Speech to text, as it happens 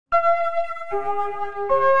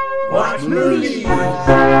Watch movies. I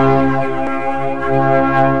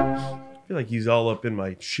feel like he's all up in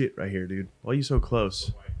my shit right here, dude. Why are you so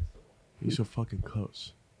close? You're so fucking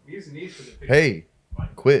close. Hey,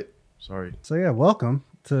 quit. Sorry. So yeah, welcome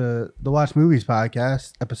to the Watch Movies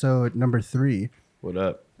podcast, episode number 3. What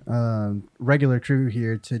up? Regular crew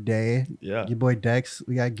here today. Yeah. Your boy Dex.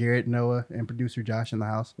 We got Garrett, Noah, and producer Josh in the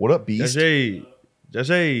house. What up, Beast?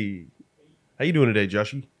 Jesse. How you doing today,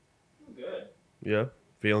 Joshy? Good. Yeah.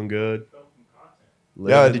 Feeling good.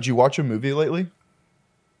 Yeah, did you watch a movie lately?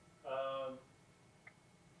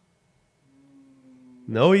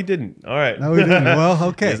 No, he didn't. All right. No, we didn't. Well, He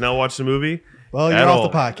okay. has not watched the movie? Well, you're at off all.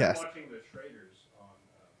 the podcast.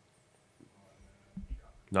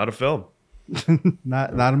 Not a film.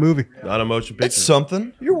 Not a movie. Not a motion picture. It's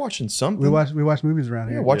something. You're watching something. We watch movies around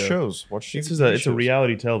Yeah, here. watch Yeah. shows. Watch It's TV a shows.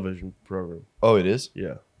 reality television program. Oh, it is?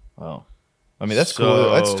 Yeah. Oh. I mean, that's So-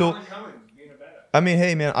 cool. That's still... I mean,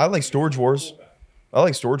 hey, man, I like Storage Wars.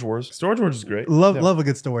 Storage Wars is great. Love a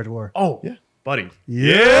good storage war. Oh, Yeah. buddy.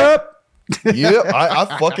 Yep. Yeah, I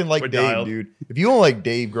fucking like We're Dave, dialed. dude. If you don't like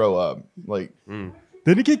Dave, grow up. Like, Didn't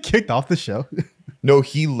he get kicked off the show? no,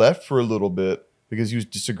 he left for a little bit because he was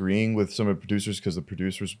disagreeing with some of the producers because the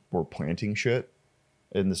producers were planting shit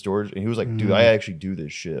in the storage. And he was like, dude, I actually do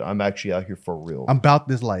this shit. I'm actually out here for real. I'm about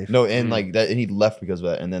this life. No, and like that, and he left because of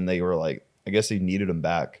that. And then they were like, I guess they needed him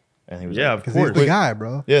back. And he was Yeah, like, of because he's course. the guy,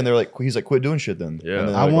 bro. yeah, and they're like, he's like, quit doing shit then. Yeah. And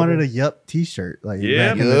then I like, wanted okay. a Yup T-shirt. Like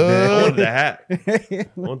Yeah, back in I Yeah. wanted the the hat. day. I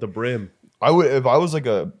want the brim. I would if I was like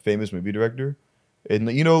a famous movie director,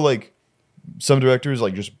 and you know, like some directors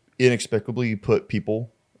like just inexplicably put people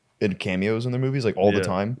in cameos in their movies like all the Yeah,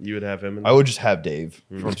 time. You would have him in I would just have Dave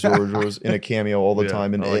from Storage Wars in a cameo all the Yeah,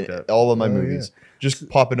 time in, I like in that. all of my Oh, movies, just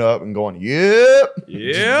popping up and going, yep, just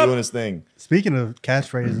Yep. doing his thing. Speaking of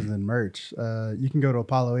catchphrases and merch, you can go to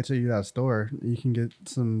apollohau.store. You can get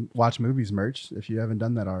some Watch Movies merch if you haven't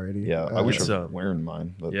done that already. Yeah, I wish I it's, was wearing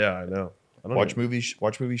mine. But Yeah, I know. I don't watch even-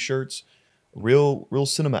 movie shirts, real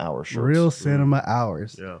cinema hour shirts. Real Cinema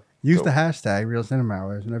Hours. Yeah. Use Go. the hashtag Real Cinema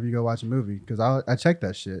Hours whenever you go watch a movie because I check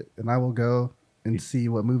that shit and I will go and see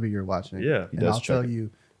what movie you're watching. Yeah. He and does I'll check tell it.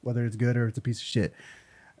 you whether it's good or it's a piece of shit.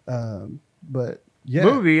 But yeah,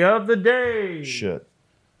 Movie of the day. Shit.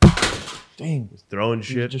 Dang, Throwing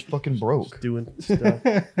shit shit. just fucking broke. Doing stuff.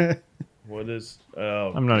 What is...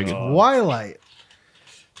 Oh, I'm not a good- Twilight.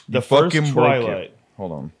 The You first fucking broke it. Twilight.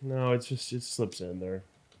 Hold on. No, it's just... It slips in there.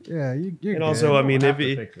 Yeah, you're And good. also, I mean, have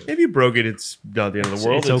to if fix it. you broke it, it's not the end of the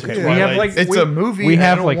world. It's okay. A We Twilight, have, like, It's a movie. we and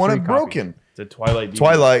have, I don't like, want 3 it copies. broken. It's a Twilight. DVD.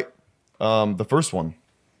 Twilight, the first one,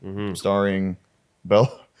 Mhm. starring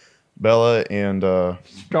Bella and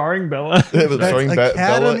Starring Bella. it was That's starring Bella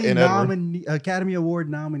Academy, and Edward. Academy Award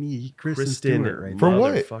nominee Kristen Kristen Stewart right For now.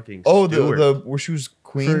 what? motherfucking Oh, Stewart. the where she was For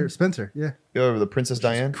queen, Spencer. Yeah. the Princess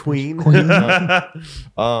Diane. Queen. I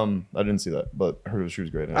didn't see that, but I heard she was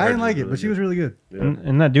great. In it. I didn't she like was it, really but she was really good. Yeah.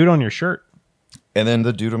 And that dude on your shirt. And then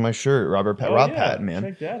the dude on my shirt, Rob yeah. Patton, man.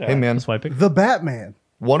 Check that Hey, out. man, That's why I picked The Batman.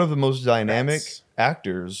 one of the most dynamic That's-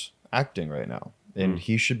 actors acting right now, and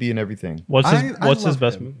he should be in everything. What's his I What's his love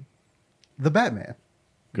best him. movie? The Batman.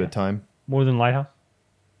 Good Time. More than Lighthouse?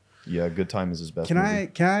 Yeah, Good Time is his best. Can movie.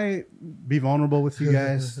 I be vulnerable with you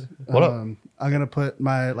guys? What up? I'm gonna put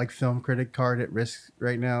my film critic card at risk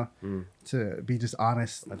right now to be just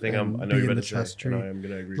honest. I think and I know be you're in about the to say, trust and tree. I am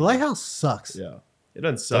going to agree. The Lighthouse sucks. Yeah. It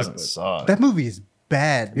doesn't suck, Doesn't but suck. That movie is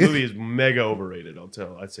bad. the movie is mega overrated.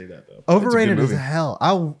 I'd say that, though. Overrated It's a as good movie.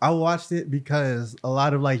 hell. I watched it because a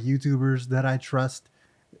lot of YouTubers that I trust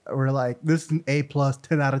were like, "This is an A plus,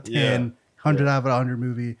 10 out of 10, Yeah. 100 out of 100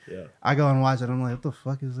 movie." Yeah. I go and watch it. I'm like, "What the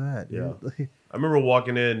fuck is that?" Yeah. dude?" I remember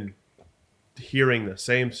walking in, hearing the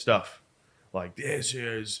same stuff. Like, this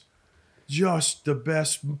is just the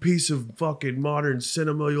best piece of fucking modern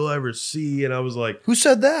cinema you'll ever see. And I was like, Who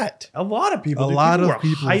said that? a lot of people. A dude, lot people of were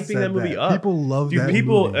people hyping said that movie that. up. People love Dude, that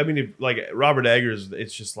people, movie. I mean, like Robert Eggers,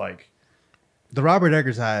 it's just like, The Robert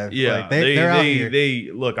Eggers hive. yeah, like, they're out here. they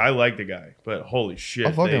look. I like the guy, but holy shit,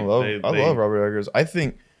 I fucking they- love Robert Eggers. I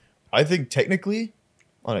think technically,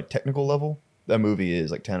 on a technical level, that movie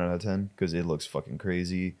is like 10 out of 10 because it looks fucking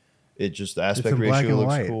crazy. It just the It's aspect in black ratio and looks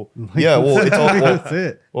white. cool. Like, Yeah, well, it's all that's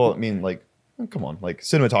it. well. I mean, like, come on, like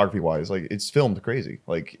cinematography wise, like it's filmed crazy.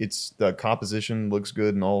 Like it's the composition looks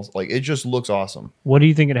good and all. Like it just looks awesome. What do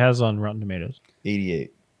you think it has on Rotten Tomatoes?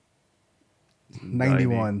 88.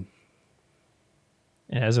 91.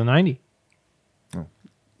 It has a 90.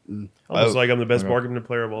 Almost like I'm the best I know. bargaining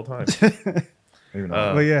player of all time. Maybe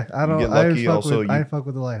not. But yeah, I don't. get I lucky, didn't fuck also, with. I didn't fuck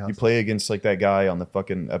with the Lighthouse. You play against like that guy on the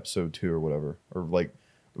fucking episode 2 or whatever, or like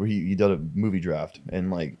where he did a movie draft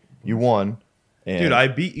and like you won, And Dude, I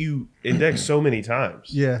beat you index so many times.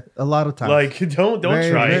 Yeah, a lot of times. Like, don't Very,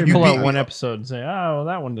 try very it. You Pull beat out one me. episode and say, "Oh, well,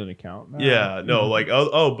 that one didn't count." No. Yeah, no, like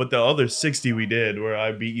but the other 60 we did, where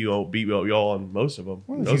I beat y'all on most of them.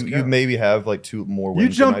 Those you count. maybe have like 2 more wins. you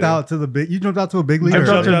than jumped I do. out to the big. You jumped out to a big league. I jumped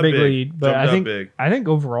jumped to a up big big. lead, but Jumped I up think big.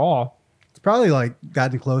 overall It's probably like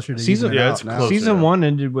gotten closer to Season- evening yeah, out it's now. closer. season now. 1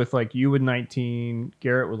 ended with like you with 19,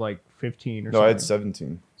 Garrett with like 15 or No, I had something.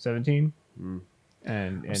 17. 17.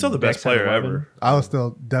 And I'm still the best Dex had player 11. ever. I was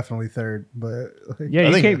still definitely third, but like, Yeah, I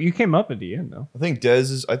you think- came up at the end though. I think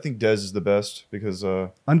Dez is the best because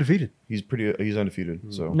undefeated. he's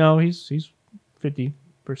undefeated. So No, he's 50%.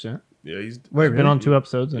 Yeah, he's Wait, Been really? on 2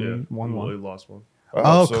 episodes and yeah, he won he one. lost one.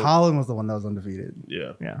 Oh, so, Colin was the one that was undefeated.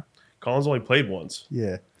 Yeah, Yeah. Colin's only played once.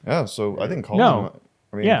 Yeah, yeah. So I think Colin. No.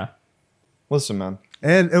 I mean, Yeah. Listen, man.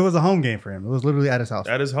 and it was a home game for him. It was literally at his house,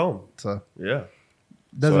 At his home. so Yeah,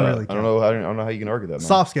 doesn't So, really. I Count. don't know. I don't know how you can argue that, man.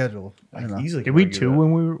 Soft schedule. I don't know. easily. Did can we argue 2 that.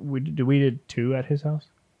 when we did 2 at his house?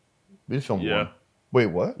 We did film Yeah. one. Wait,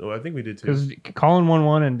 what? No, I think we did too. Because Colin won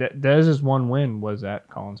 1 and Dez's 1 win was at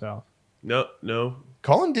Colin's house. No,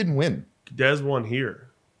 Colin didn't win. Dez won here.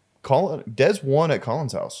 Dez won at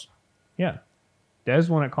Colin's house, Yeah. Dez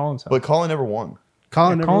won at Colin's house. but Colin never won.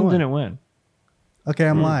 Colin, Yeah, never Colin won. didn't win. Okay,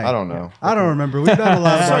 I'm lying. I don't know. I don't remember. We've done a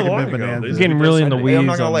lot of So bargain long bin ago. bonanza. He's getting really in the Hey, weeds I'm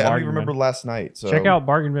not gonna on lie. I don't Bargain even remember Bin. last night. So Check out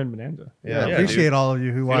Bargain Bin Bonanza. Yeah, Yeah, appreciate dude. all of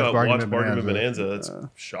you who You watch know, Bargain watch Bin Bargain Bin Bonanza. Bonanza. That's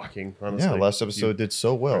shocking, honestly. Yeah, last episode did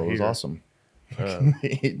so well. are It was here. awesome. Uh,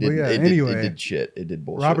 it Well, yeah, it anyway. it did shit. It did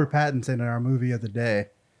bullshit. Robert Pattinson in our movie of the day.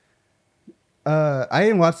 I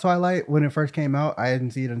didn't watch Twilight when it first came out. I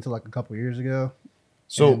didn't see it until like a couple years ago.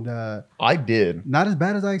 So and, I did. not as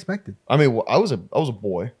bad as I expected. I mean, I was a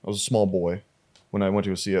boy. I was a small boy when I went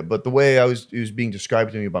to go see it. But the way it was being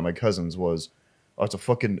described to me by my cousins was, oh, it's a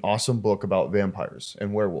fucking awesome book about vampires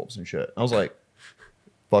and werewolves and shit. I was like,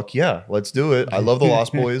 fuck yeah, let's do it. I love the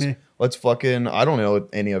Lost Boys. Let's fucking, I don't know what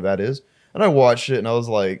any of that is. And I watched it and I was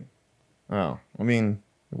like, oh, I mean,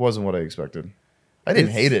 it wasn't what I expected. I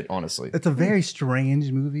didn't hate it, honestly. It's a very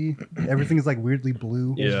strange movie. Everything is like weirdly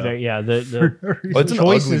blue. Yeah. The Oh, it's an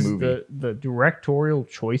choices, ugly movie. the directorial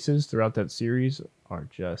choices throughout that series are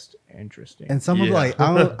just interesting. And some of Yeah. like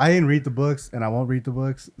I didn't read the books and I won't read the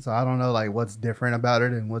books, so I don't know like what's different about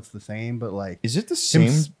it and what's the same. But like Is it the him same?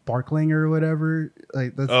 sparkling or whatever,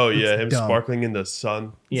 like that's oh yeah, that's him dumb. sparkling in the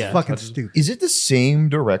sun. It's yeah, fucking stupid. Is it the same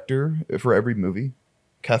director for every movie?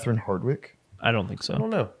 Catherine Hardwicke? I don't think I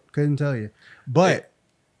don't so. know. Couldn't tell you, but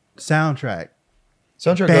soundtrack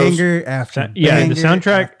Soundtrack goes. banger after Yeah, banger the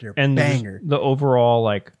soundtrack after and banger. the overall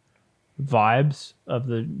like vibes of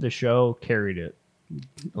the show carried it.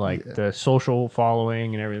 Like Yeah. the social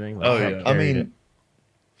following and everything. Like, Oh, that yeah. I carried mean,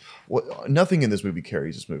 it. nothing in this movie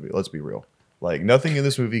carries this movie. Let's be real. Like nothing in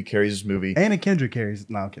this movie carries this movie. Anna Kendrick carries.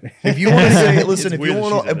 No, I'm kidding. If you want to say, listen, It's if weird you that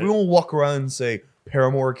want she's to, in if it. we want to walk around and say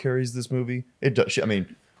Paramore carries this movie, it does. I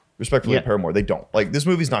mean, respectfully, Yeah. Paramore, they don't. Like this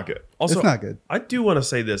movie's not good. Also, It's not good. I do want to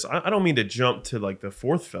say this. I don't mean to jump to like the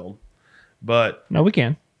 4th film, but No, we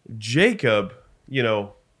can. Jacob,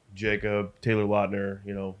 Jacob Taylor Lautner,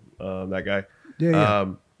 that guy. Yeah.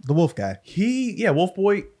 The wolf guy. Wolf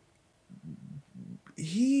Boy.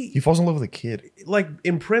 He He falls in love with a kid. like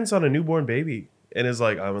imprints on a newborn baby and is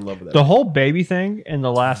like, I'm in love with that. The whole baby thing in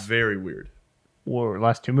the last Very weird.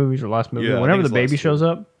 last 2 movies or last movie, Yeah, I whenever think the it's baby last 2. shows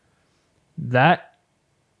up, that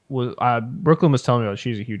was Brooklyn was telling me about.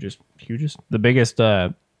 She's a the biggest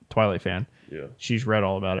Twilight fan. Yeah. She's read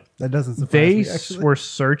all about it. That doesn't surprise They me. Actually, were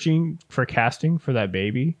searching for casting for that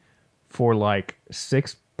baby for like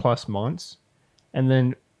 6+ months, and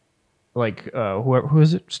then like who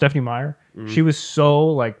is it? Stephanie Meyer. She was so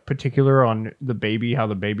like particular on the baby, how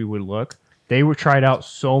the baby would look. They were tried out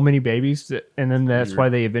so many babies, and then that's why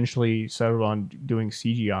they eventually settled on doing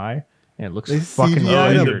CGI, and it looks They fucking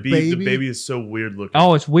CGI'd Oh, a weird. the baby? baby is so weird looking.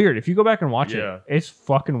 Oh, it's weird. If you go back and watch Yeah. it, it's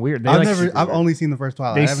fucking weird. They I've only seen the first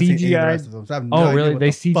Twilight. they I haven't seen any of the CGI'd rest of them. So I have no Oh, idea really? what They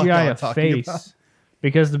the fuck y'all CGI are a talking face about.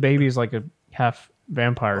 because the baby is like a half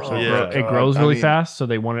vampire, so Oh, yeah. it grows I really mean- fast. So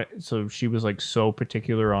they want it. So she was like so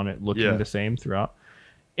particular on it looking Yeah. the same throughout.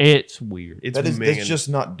 It's weird. It's That's minging. just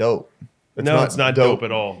not dope. it's not dope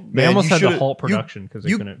at all. They Man, almost you had the should've- halt you- production because they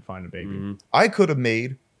you- couldn't find a baby. Mm-hmm. I could have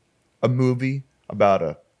made a movie about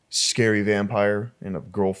a scary vampire and a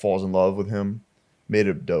girl falls in love with him. Made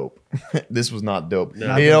it dope. This was not dope.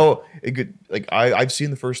 No. It could like I've seen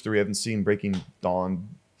the first 3. I haven't seen Breaking Dawn,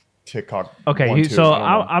 TikTok. Okay, 1, 2, so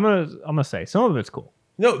I don't know. I'm gonna say some of it's cool.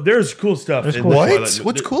 No, there's cool stuff. There's in cool- Twilight. What?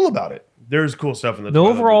 What's cool about it? There's cool stuff in the The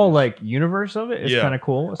Twilight overall movies. like universe of it is Yeah. kind of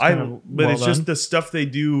cool. It's but kinda well it's just done. the stuff they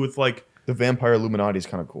do with like The vampire Illuminati is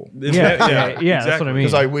kind of cool. Yeah, that's what I mean.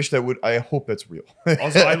 Because I wish that would. I hope that's real.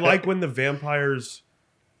 Also, I like when the vampires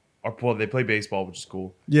are they play baseball, which is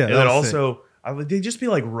cool. Yeah, and that then was also they just be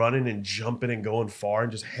like running and jumping and going far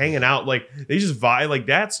and just hanging out. Like they just vibe. Like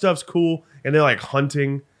that stuff's cool, and they're like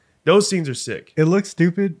hunting. Those scenes are sick. It looks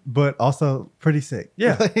stupid, but also pretty sick.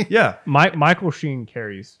 Yeah, yeah. Michael Sheen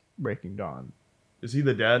carries Breaking Dawn. Is he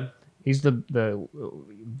the dad? He's the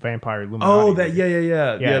vampire Illuminati. Oh, that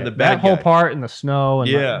yeah. The bad that whole guy. part in the snow and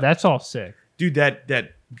Yeah. that's all sick. Dude, that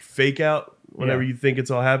fake out whenever Yeah. you think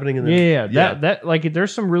it's all happening, and then Yeah. That like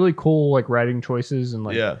there's some really cool like writing choices and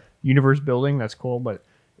like Yeah. universe building. That's cool, but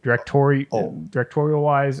directorial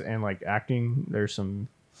wise and like acting, there's some.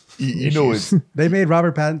 You know, it's They made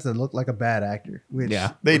Robert Pattinson look like a bad actor, which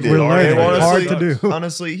Yeah. they did. we're learning. Honestly, It's hard to do.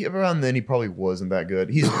 Honestly, around then he probably wasn't that good.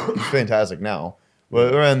 He's fantastic now,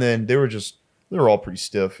 but around then they were all pretty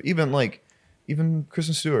stiff. Even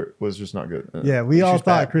Kristen Stewart was just not good. Yeah, we all She's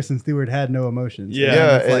thought bad. Kristen Stewart had no emotions. Yeah. And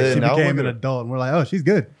then it's Yeah, like and she now became look an at her. adult, and we're like, oh, she's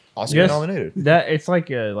good. Oscar Yes, nominated. that it's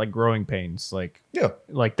like growing pains. Like Yeah,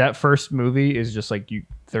 that first movie is just like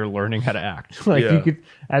they're learning how to act. Like Yeah. you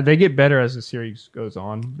could, they get better as the series goes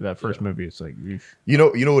on. That first movie, it's like, oof. you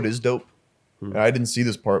know what is dope. And I didn't see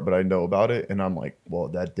this part, but I know about it, and I'm like, well,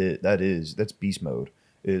 that's beast mode.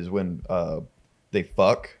 Is when they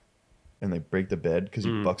fuck and they break the bed because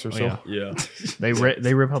he fucks herself. yeah. Yeah.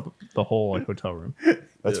 they rip up the whole like hotel room.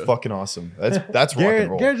 That's Yeah. fucking awesome. That's rock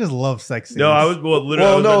and roll. Garrett just loves sex scenes. No, I was literally.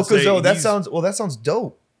 Well, I was no, about to because say that sounds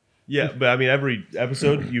dope. Yeah, but I mean, every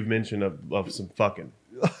episode you've mentioned of some fucking.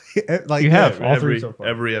 like You have. yeah, all every three so far.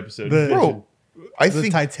 every episode. The- you've mentioned. Bro, I the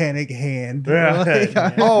think. Titanic hand. Yeah.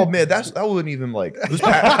 Like, Oh man, that wouldn't even like. It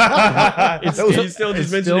was You still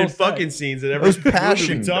just mentioning still fucking scenes in It every was movie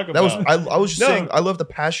passion. we talk That was about. I was just No. saying I love the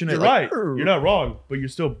passionate. You're like, right. You're not wrong, but you're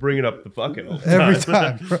still bringing up the fucking all the every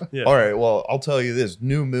time. Bro. Yeah. All right, well I'll tell you this: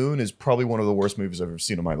 New Moon is probably one of the worst movies I've ever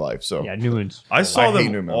seen in my life. So Yeah, New Ones. I saw hate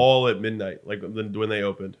New them Moon. all at midnight, like when they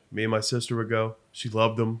opened. Me and my sister would go. She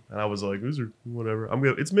loved them, and I was like, "These are whatever."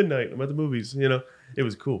 It's midnight. I'm at the movies. You know, it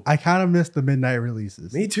was cool. I kind of missed the midnight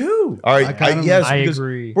releases. Me too. all right, I kinda- yes, I because,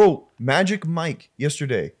 agree. bro. Magic Mike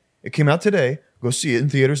yesterday. It came out today. Go see it in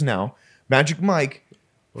theaters now. Magic Mike,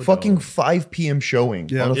 fucking 5 p.m. showing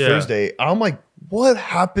Yeah. on a Yeah. Thursday. I'm like, what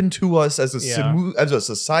happened to us as a society? As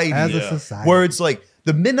a Yeah. society. Where it's like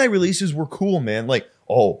the midnight releases were cool, man. Like,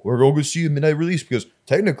 oh, we're going to go see a midnight release because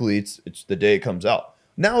technically it's the day it comes out.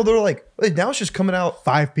 Now they're like, wait, now it's just coming out.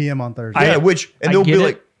 5 p.m. on Thursday. Yeah, I they'll be get it.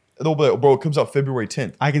 like, bro, it comes out February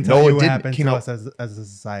 10th. I can tell you it what didn't. happened It came to out. us as a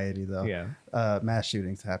society, though. Yeah. Mass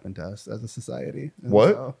shootings happened to us as a society. And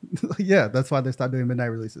What? so- yeah, that's why they stopped doing midnight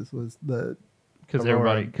releases. Was the Because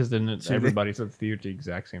Aurora then shooting. everybody's at the theater at the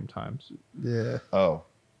exact same times. yeah Oh,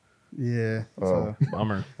 yeah. Oh. So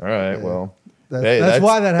Bummer. all right. Yeah. Well, that's, hey, that's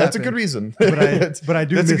why that happened. That's a good reason. But I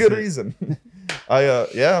do. That's a miss good it. reason.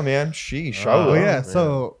 yeah, man. Sheesh. I Oh, would- Oh yeah.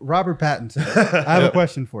 So Robert Pattinson. I have a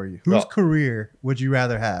question for you. Whose Yeah. career would you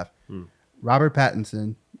rather have? Robert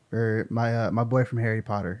Pattinson or my boy from Harry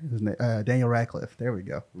Potter, his name, Daniel Radcliffe. There we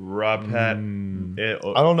go. Rob Pat. I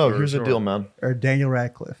don't know. Here's the deal, man. Or Daniel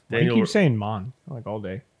Radcliffe. Why do you keep saying Mon like all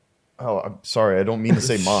day? Oh, I'm sorry. I don't mean to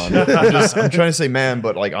say man. I'm trying to say man,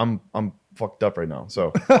 but like I'm fucked up right now.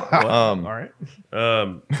 So, All right.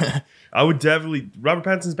 I would definitely Robert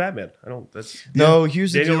Pattinson's Batman. I don't. That's no.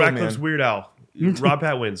 Here's the Daniel deal, Radcliffe's man. Weird Al. Rob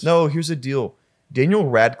Pat wins. No, here's the deal. Daniel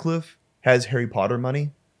Radcliffe has Harry Potter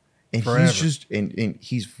money, and Forever. he's just and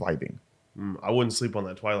he's vibing. I wouldn't sleep on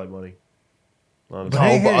that Twilight money. Honestly. But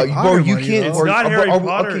hey, Harry bro, Potter you money, can't. though. It's are- not are- Harry are-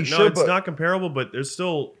 Potter. okay, No, sure, it's but- not comparable, but there's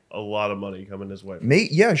still a lot of money coming this way.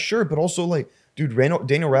 Yeah, sure, but also like, dude,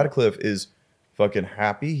 Daniel Radcliffe is fucking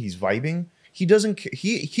happy. He's vibing. He doesn't.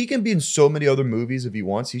 He can be in so many other movies if he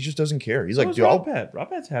wants. He just doesn't care. He's like, Who's dude, Rob I'll, Pat? Rob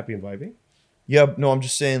Pat's happy and vibing. yeah, no, I'm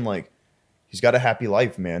just saying like, he's got a happy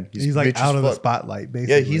life, man. He's like rich as out of the fuck. spotlight,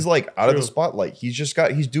 basically. Yeah, he's like out of the True. spotlight.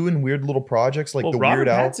 He's doing weird little projects like Well, the Robert Weird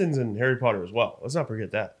Al. Pattinson's in Harry Potter as well. Let's not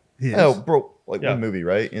forget that. He is. Oh, bro, like Yeah. one movie,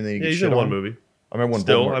 right? And then he Yeah, gets he's shit in one on. movie. I remember when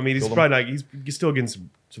Still, Voldemort I mean, he's killed him. probably not. He's still getting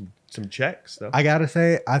some checks though. I gotta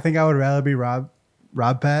say, I think I would rather be Rob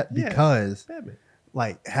Pat Yeah. because Batman.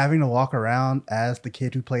 like having to walk around as the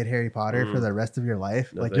kid who played Harry Potter for the rest of your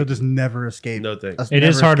life, No, like thank you'll just never escape. No thanks. It is never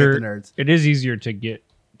escape harder. the nerds. It is easier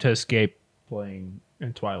to escape playing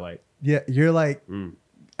in Twilight. Yeah, you're like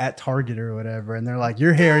at Target or whatever, and they're like,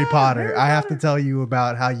 "You're Harry Potter. I have to tell you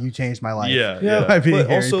about how you changed my life." Yeah, Yeah, by being but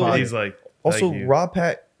Harry also, Potter. He's like, Also, thank you. Rob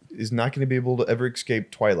Pat is not going to be able to ever escape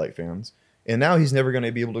Twilight fans, and now he's never going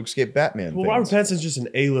to be able to escape Batman Well, Robert fans. Pattinson's just an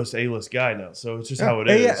A-list guy now, so it's just how it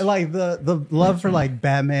And is. yeah, like the love for like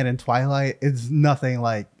Batman and Twilight is nothing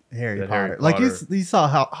like Harry That Potter. Harry Like Potter. you saw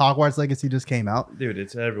how Hogwarts Legacy just came out. Dude,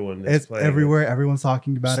 it's everyone. It's playing everywhere. Everyone's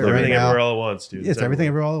talking about it right Everything now. everywhere all at once, dude. It's everything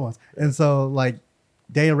everywhere all at once. And so, like,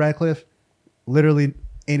 Daniel Radcliffe, literally,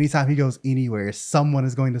 anytime he goes anywhere, someone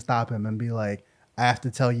is going to stop him and be like, I have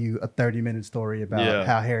to tell you a 30-minute story about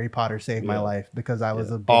how Harry Potter saved my life because I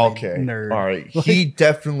was a big nerd. All right. He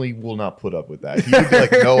definitely will not put up with that. He would be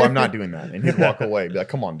like, no, I'm not doing that. And he'd walk away. Be like,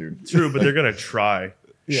 come on, dude. True, but they're going to try.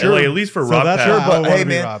 Sure. Like, at least for So Rob that's Pattinson. I But wanna hey, be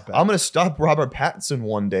man, Rob Pattinson. I'm going to stop Robert Pattinson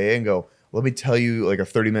one day and go, let me tell you like a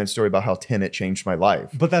 30-minute story about how Tenet changed my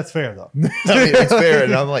life. But that's fair, though. I mean, it's fair.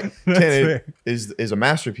 And I'm like, That's Tenet fair. is a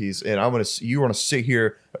masterpiece. And I'm going to, you want to sit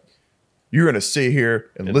here, you're going to sit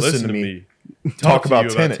here and listen to me talk to about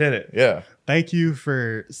you Tenet. Yeah. Thank you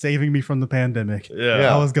for saving me from the pandemic.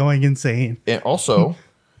 Yeah. I was going insane. And also,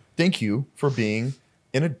 thank you for being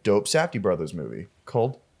in a dope Safdie Brothers movie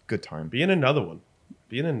called Good Time. Be in another one.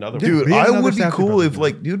 Be in another one. Dude, be in I another would be Safdie cool Brothers if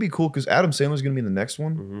like, dude, it'd be cool because Adam Sandler's gonna be in the next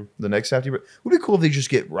one, the next Safdie. It would be cool if they just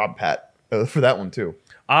get Rob Pat for that one too.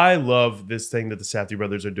 I love this thing that the Safdie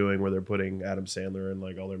brothers are doing where they're putting Adam Sandler in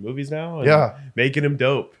like all their movies now. And Yeah. making him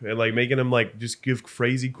dope and like making him like just give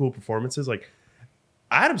crazy cool performances. Like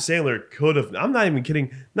Adam Sandler could have, I'm not even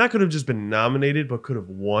kidding, not could have just been nominated, but could have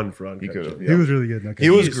won for Uncut He could have. Gems. Yeah. He was really good. He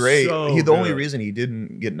was He's great. so The only good. reason he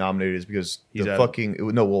didn't get nominated is because He's the out. fucking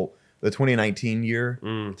the 2019 year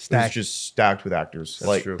was Stacked. just stacked with actors. That's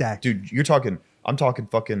like, true. Stacked. dude, I'm talking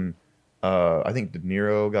fucking. I think De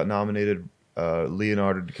Niro got nominated.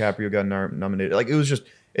 Leonardo DiCaprio got nominated. Like it was just,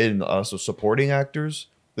 and also supporting actors.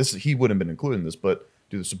 He wouldn't have been included in this, but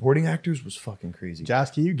dude, the supporting actors was fucking crazy.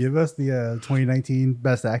 Josh, can you give us the 2019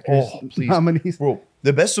 Best Actors Please, nominees? bro.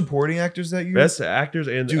 The best supporting actors that year, Best actors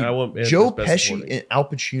and dude, I want and Joe best Pesci supporting. and Al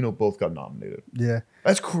Pacino both got nominated. Yeah.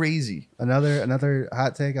 That's crazy. Another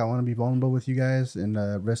hot take. I want to be vulnerable with you guys and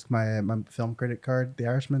risk my film critic card. The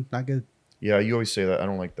Irishman, not good. Yeah, you always say that. I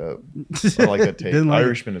don't like that. I don't like that take. Didn't like it.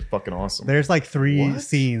 Irishman is fucking awesome. There's like 3 What?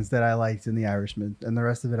 scenes that I liked in The Irishman, and the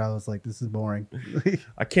rest of it I was like, this is boring.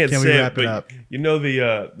 I can't Can we say wrap it, it but up? you know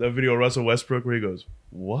the video of Russell Westbrook where he goes,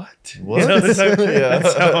 "What? What? You know, that's, how, Yeah.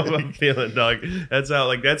 that's how I'm feeling, dog. That's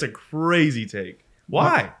how that's a crazy take.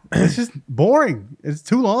 Why? It's just boring. It's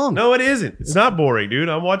too long. No, it isn't. It's not boring, dude.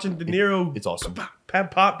 I'm watching De Niro. It's awesome.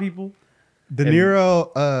 Pop people. De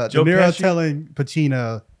Niro, Joe De Niro Pesci? telling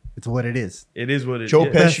Pacino, it's what it is. It is what it is. Joe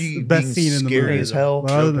Yeah. Pesci Best being scene in the scary movie. as hell.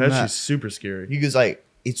 Well, other Joe than Pesci's that. super scary. He goes like,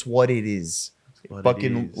 "It's what it is." What it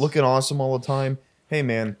Fucking is. looking awesome all the time. Hey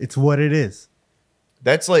man, It's what it is.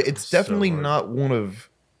 that's like it's So definitely hard. not one of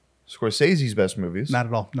Scorsese's best movies. Not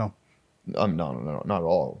at all. No. No, not at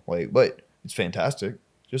all. Like, but it's fantastic.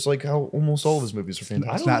 Just like how almost all of his movies are It's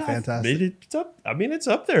fantastic. not fantastic. It's up. I mean, it's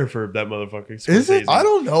up there for that motherfucker. Is it? Scorsese. I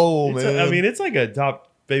don't know, It's man. I mean, it's like a top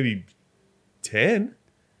maybe 10.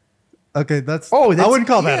 Okay, that's. Oh, I that's- wouldn't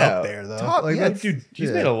call that yeah. up there though. Top- Like, yeah, that's- Dude, he's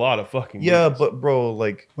Yeah. made a lot of fucking yeah, movies. but bro,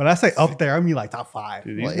 like, when I say up there, I mean like top 5.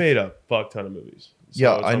 Dude, he's Like, made a fuck ton of movies.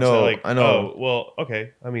 Yeah, it's I also know, I know. Oh, well,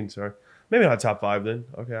 okay. I mean, sorry. Maybe not top 5 then.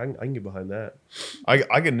 Okay, I can get behind that.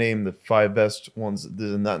 I can name the 5 best ones,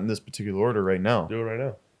 not in this particular order right now. Do it right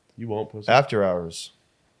now. You won't, pussy. After Hours,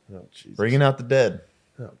 Oh, Jesus. Bringing Out the Dead.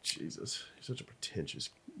 Oh, Jesus. You're such a pretentious.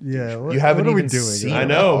 Yeah, what, You haven't what are we even doing? seen I it.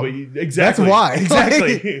 know, but exactly. why.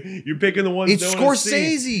 Exactly. You're picking the ones It's no one's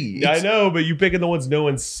seen. Scorsese. Yeah, I It's- know, but you picking the ones no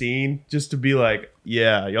one's seen just to be like,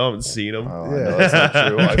 yeah, y'all haven't seen them. Oh, I Yeah. know, that's not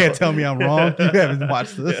true. You I can't fu- tell me I'm wrong. You haven't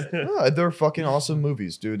watched this. Yeah, they're fucking awesome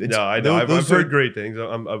movies, dude. It's, No, I know. those I've heard are- great things.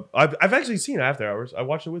 I've actually seen After Hours. I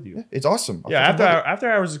watched it with you. It's awesome. I Yeah, fucking love it.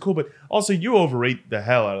 After Hours is cool, but also you overrate the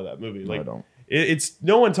hell out of that movie. No, Like I don't. it's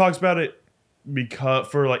no one talks about it because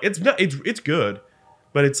for like it's not it's good,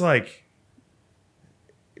 but it's like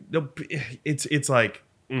it's like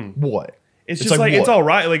What? it's It's just like what? it's all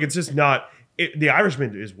right. Like it's just not. The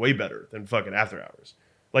Irishman is way better than fucking After Hours,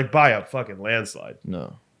 like by a fucking landslide.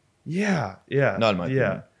 No, Yeah, not in my yeah.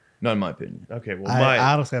 opinion. Not in my opinion. Okay, well, I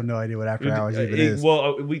honestly have no idea what After Hours even is.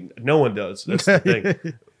 Well, no one does. That's the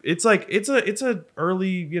thing. It's like it's a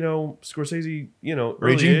early, Scorsese, Raging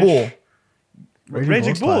early-ish. Bull,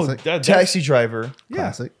 Raging Bull's Bull. classic. That's- Taxi Driver. yeah.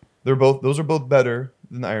 Classic. Those are both better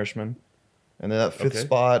than The Irishman. And then that fifth Okay.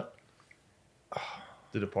 spot,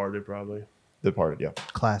 The Departed, probably. Departed. Yeah,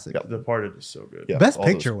 Classic. Yeah. The Departed is so good. yeah. Best all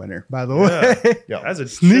picture those. winner, by the Yeah. way. Yeah, As it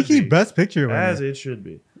Sneaky should be. best picture winner. As it should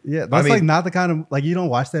be. Yeah, that's mean- like not the kind of like you don't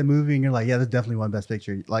watch that movie and you're like, yeah, that's definitely one best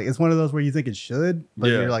picture. Like it's one of those where you think it should,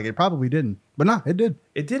 but Yeah. you're like, it probably didn't. But no, it did.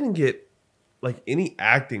 It didn't get like any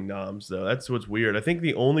acting noms though. That's what's weird. I think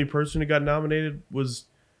the only person who got nominated was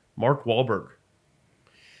Mark Wahlberg.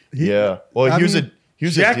 yeah. Well, I he was mean-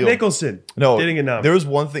 Here's Jack the deal. Nicholson. No, didn't get nominated. there was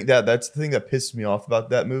one thing that's the thing that pissed me off about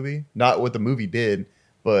that movie. Not what the movie did,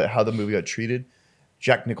 but how the movie got treated.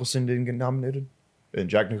 Jack Nicholson didn't get nominated, and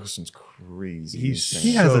Jack Nicholson's crazy.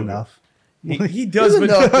 He has so enough. He does, but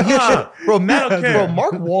Bro, I don't care.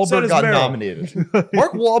 Mark So Wahlberg does got Meryl. nominated.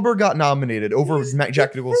 Mark Wahlberg got nominated over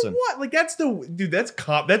Jack Nicholson. For what? Like that's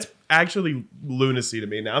that's actually lunacy to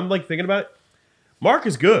me. Now I'm like thinking about it. Mark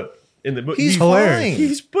is good in the movie. He's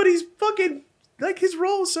hilarious. fine. He's fucking like his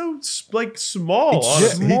role is so like small. It's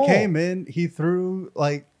honestly. small. He came in, he threw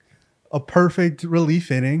like a perfect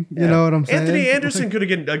relief inning. You know what I'm saying? Anthony Anderson could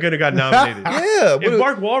have got nominated. Yeah, If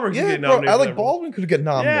Mark Wahlberg yeah, get bro, nominated, for Alec that role. Baldwin could have got Yeah,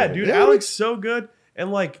 nominated. dude, Yeah, Alec's so good,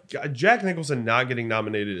 and like Jack Nicholson not getting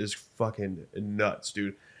nominated is fucking nuts,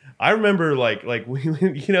 dude. I remember like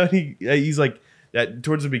when, you know he's like that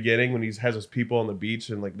towards the beginning when he has those people on the beach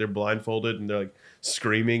and like they're blindfolded and they're like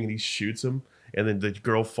screaming and he shoots them and then the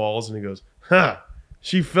girl falls and he goes, "Huh,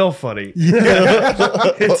 she fell funny."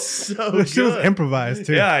 Yeah. It's so She was good. improvised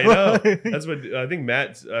too. Yeah, I know. That's what I think.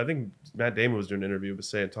 Matt Damon was doing an interview, but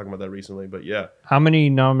talking about that recently. But yeah, How many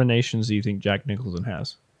nominations do you think Jack Nicholson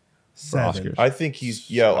has? For 7. Oscars? I think he's.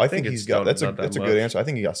 Yeah, I think it's he's got. not That's a that good much. answer. I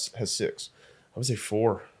think he has 6. I would say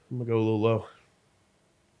 4. I'm gonna go a little low.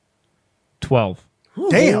 12.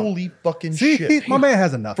 Damn. Holy fucking See, shit! my man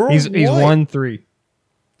has enough. For He's what? won 3.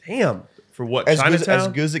 Damn. For what? as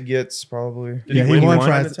Chinatown? good as it gets, probably. Did Yeah, he win won for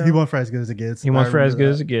for as, Chinatown? he won for as good as it gets. He won I for as remember good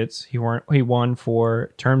that. as it gets. He won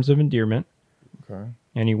for Terms of Endearment, Okay.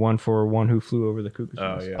 and he won for One Who Flew Over the Cuckoo's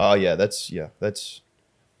Oh Nest. yeah. Oh yeah, that's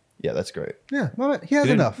great. Yeah, my man, he has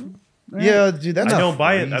Dude. enough. Yeah, dude, that's I don't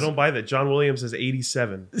buy it. crazy. I don't buy that. John Williams has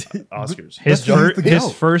 87 Oscars. His That's the his goat.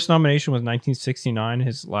 first nomination was 1969.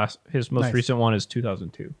 His most Nice. recent one is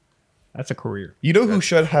 2002. That's a career. You know who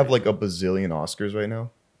should have like a bazillion Oscars right now?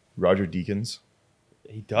 Roger Deakins.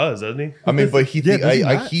 He does, doesn't he? I mean, but he Yeah, does he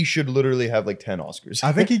not? he should literally have like 10 Oscars.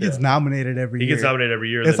 I think he gets nominated every He year. gets nominated every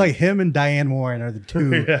year. It's then- like him and Diane Warren are the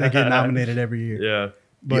two that get nominated every year. yeah.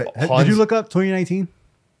 But Yeah, did you look up 2019?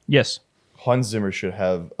 Yes. Hans Zimmer should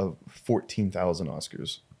have 14,000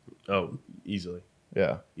 Oscars. Oh, easily.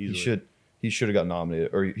 Yeah, Easily. he should have got nominated,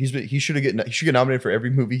 or he should get nominated for every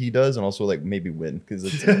movie he does, and also like maybe win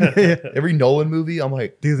because every Nolan movie, I'm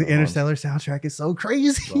like, Dude, the come on. Interstellar soundtrack is so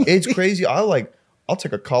crazy. It's crazy. I'll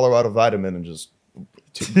take a Colorado vitamin and just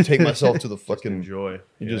take myself to the fucking Enjoy.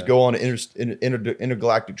 and just go on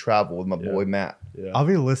intergalactic travel with my boy Matt. Yeah. I'll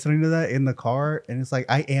be listening to that in the car, and it's like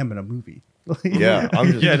I am in a movie. Yeah,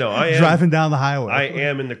 I'm just Yeah, no, I am. driving down the highway. I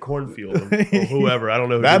am in the cornfield or whoever. I don't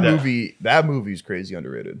know who that did movie. That movie's crazy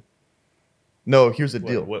underrated. No, here's the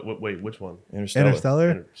deal. Wait, which one?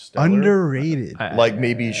 Interstellar? Underrated. Like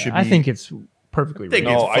maybe it should be. I think it's perfectly think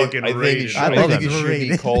rated. it's no, I fucking think it rated. should, I I love think that it should movie.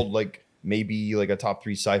 be called like maybe like a top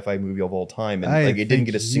 3 sci-fi movie of all time, and I like it didn't think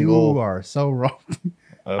get a single. You are so wrong.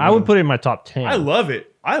 I would put it in my top 10. I love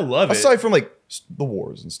it. I love it. aside from like the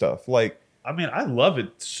wars and stuff. Like I mean, I love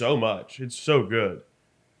it so much. It's so good.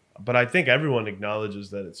 But I think everyone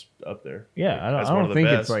acknowledges that it's up there. Yeah, I As don't one of the think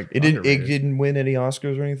best. it's like it didn't. It underrated. didn't win any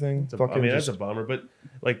Oscars or anything. It's a- Fucking I mean, just- that's a bummer. But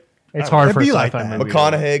like, It's I don't hard It'd for a be like sci-fi that. movie.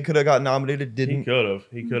 McConaughey could have got nominated. He Didn't. could have.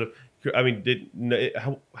 He could have. I mean,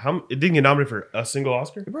 how it didn't get nominated for a single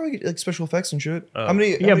Oscar? They probably get like special effects and shit. Oh. How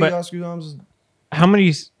many? Yeah, how many but- Oscar noms? How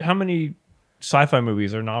many sci-fi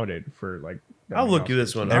movies are nominated for like? I'll look you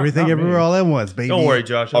this one up. Everything, not everywhere, me. all at once, baby. Don't worry,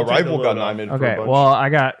 Josh. I'm taking Arrival the got load off. nominated. For Okay, a bunch. well, I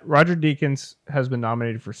got Roger Deakins has been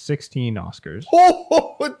nominated for 16 Oscars,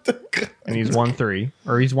 Oh, what the? and he's won 3,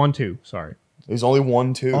 or he's won 2. Sorry, There's only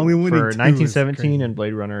one, two. Only winning for two is 1917 crazy. and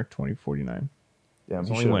Blade Runner 2049. Damn,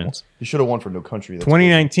 only wins. He should have won for No Country. That's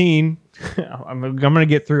 2019, I'm gonna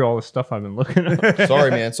get through all the stuff I've been looking at. crazy. Sorry,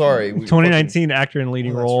 man. Sorry. We 2019 actor in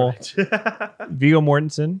leading role: Viggo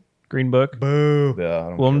Mortensen, Green Book; Boo. fucking- Yeah, I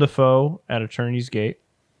don't Willem care. Dafoe at Eternity's Gate;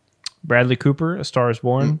 Bradley Cooper, A Star Is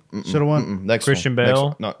Born; Should have won. Next Christian one.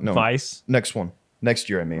 Bale, Next, no. Vice; Next one. Next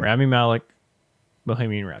year, I mean. Rami Malek,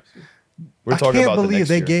 Bohemian Rhapsody. We're I talking can't about the believe next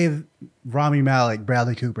they year. gave Rami Malek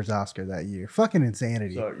Bradley Cooper's Oscar that year. Fucking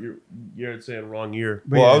insanity. So you're saying wrong year.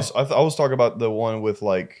 But Well, yeah, I was talking about the one with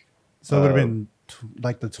like. so it would have been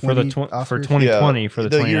like the 20 For Oscars? 2020 for the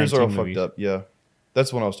the years are all 2019 fucked movies. up. Yeah,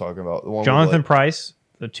 that's what I was talking about. The one with, Jonathan like, Pryce,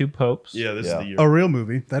 The Two Popes; Yeah, this is Yeah. the year. A real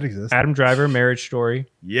movie that exists. Adam Driver, Marriage Story;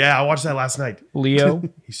 Yeah, I watched that last night. Leo,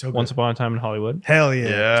 He's so good. Once Upon a Time in Hollywood; Hell yeah.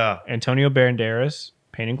 Yeah. Antonio Banderas,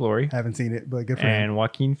 Pain and Glory; Haven't seen it, but good for him. and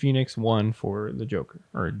Joaquin Phoenix won for the Joker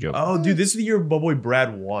Joker. Oh, dude, this is the year my boy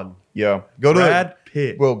Brad won. Yeah, go to Brad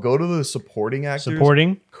Pitt. go to the supporting actors.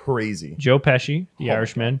 Supporting: Crazy. Joe Pesci, The Oh my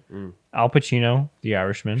Irishman; Al Pacino, The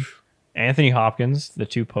Irishman; Anthony Hopkins, The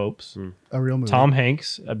Two Popes; A real movie. Tom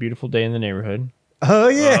Hanks, A Beautiful Day in the Neighborhood; Oh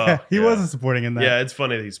yeah, he yeah. wasn't supporting in that. Yeah, it's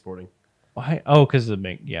funny that he's sporting. Why? Oh, because of the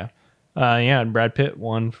make. Yeah. And Brad Pitt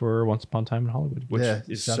won for Once Upon a Time in Hollywood. Which Yeah,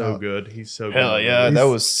 is shout so out. good. He's so Hell good. yeah, He's that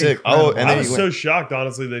was sick. incredible. Oh, and I then was he so went, shocked,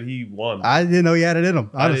 honestly, that he won. I didn't know he had it in him.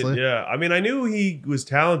 Honestly, Yeah. I mean, I knew he was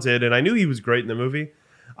talented and I knew he was great in the movie.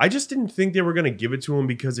 I just didn't think they were going to give it to him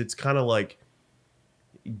because it's kind of like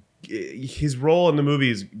his role in the movie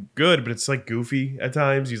is good, but it's like goofy at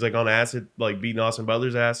times. He's like on acid, like beating Austin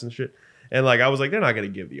Butler's ass and shit. And like I was like, they're not going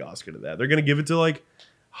to give the Oscar to that. They're going to give it to like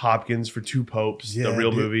Hopkins for Two Popes, the Yeah,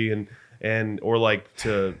 real dude. movie, and or like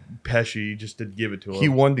to Pesci just to give it to him. he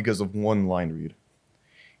won because of one line read.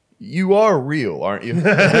 You are real, aren't you?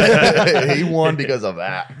 He won because of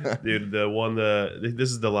that. Dude, this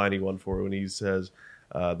is the line he won for when he says,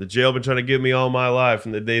 "The jail been trying to get me all my life,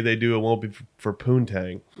 and the day they do, it won't be for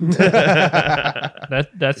poontang."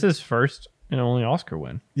 That's his first and only Oscar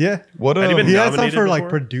win. yeah. What Had he been He had some nominated for like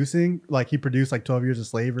before? producing, like he produced like 12 Years a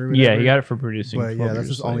Slave or Yeah, whatever. he got it for producing. But 12 yeah, that's Years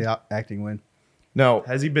his a Slave. only acting win, Now,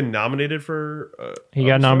 Has he been nominated for? He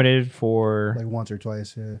got nominated for like once or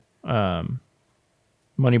twice. Yeah.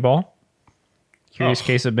 Moneyball, Curious Oh.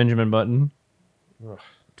 Case of Benjamin Button, Ugh.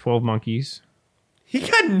 12 Monkeys. He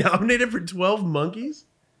got nominated for 12 Monkeys.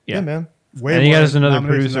 yeah, Yeah. man. Way And he more has another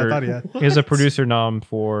nominations than I producer. thought he had. He has a producer nom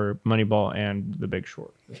for Moneyball and The Big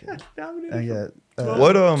Short. He got nominated. And for- yeah,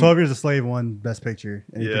 What 12 Years a Slave won Best Picture.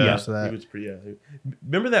 And he Yeah, produced he that. was pretty. Yeah.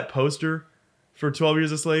 Remember that poster for 12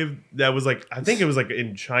 Years a Slave? That was like, I think it was like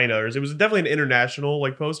in China, or it was definitely an international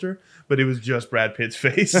like poster, but it was just Brad Pitt's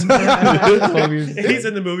face. He's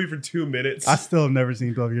in the movie for 2 minutes. I still have never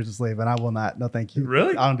seen 12 Years a Slave, and I will not. No, thank you.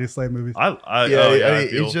 Really? I don't do slave movies. I Yeah, oh, yeah, I I mean,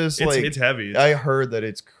 feel- it's just it's heavy. I heard that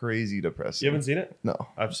it's crazy depressing. You haven't seen it? No.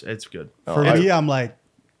 It's good. No, For I- me, I'm like,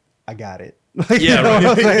 I got it. Like, Yeah, you know right.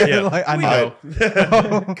 what I'm saying? Yeah. Like, I We know.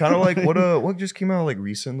 know. Kind of like what just came out like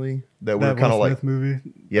recently that we're That kind of Will like Smith movie,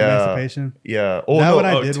 Yeah. Emancipation. yeah. Oh That no, one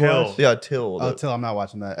I oh, did Till. watch. yeah, Till. Oh, Till I'm not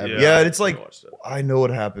watching that. Ever. Yeah, it's I like- watched it. I know what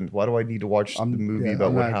happened. Why do I need to watch the movie yeah, about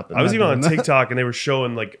I'm what not- happened? I was not even on doing that. TikTok and they were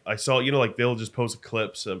showing like I saw like they'll just post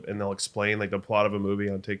clips and they'll explain like the plot of a movie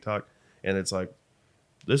on TikTok and it's like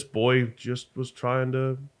this boy just was trying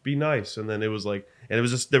to be nice and then it was like and it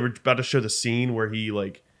was just they were about to show the scene where he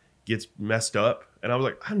like gets messed up and I was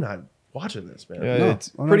like I'm not watching this, man. Yeah, No,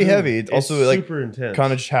 it's I'm not pretty doing heavy. it. It's also like super intense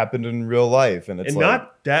kind of just happened in real life, and it's and like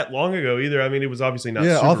not that long ago either. I mean, it was obviously not.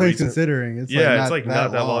 Yeah, super all things recent. considering, it's Yeah, like it's like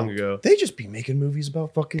not that long ago. they just be making movies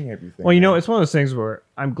about fucking everything. Well, you know, man. it's one of those things where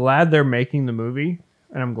I'm glad they're making the movie,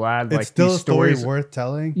 and I'm glad like It's still these a story stories. worth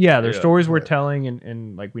telling. Yeah, there's Yeah. stories we're Yeah. telling,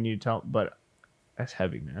 and like we need to tell, but that's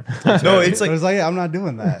heavy, man. no, it's But like it's like, yeah, I'm not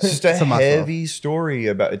doing that. it's just a to myself. heavy story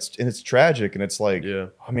about it's tragic, and it's like Yeah.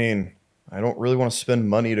 I mean, I don't really want to spend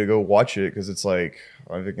money to go watch it because it's like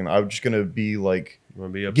I'm just gonna be like You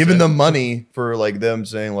wanna be upset? giving them money for like them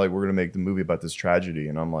saying like we're gonna make the movie about this tragedy,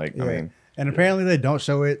 and I'm like, Yeah. I mean, And apparently they don't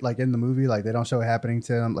show it like in the movie. Like they don't show it happening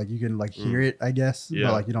to them. Like you can like hear it, I guess, Yeah,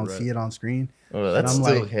 but like you don't right. see it on screen. oh, that's And I'm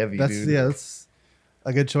still like, heavy, that's, dude. Yeah, that's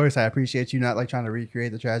a good choice. I appreciate you not like trying to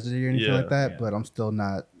recreate the tragedy or anything Yeah, like that. yeah. But I'm still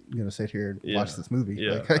not gonna sit here and Yeah. watch this movie.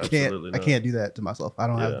 Yeah, Like I absolutely can't. I can't do that to myself. I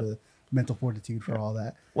don't Yeah. have the mental fortitude for all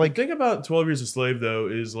that. Like, the thing about 12 Years a Slave, though,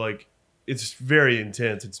 is like it's very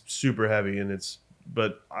intense. It's super heavy, and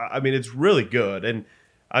but I mean, it's really good. And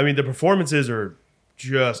I mean, the performances are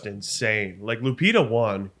just insane. Like, Lupita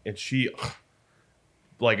won, and she,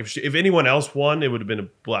 like, if anyone else won, it would have been a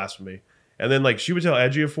blasphemy. And then, like, She Would Tell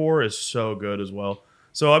Ejiofor is so good as well.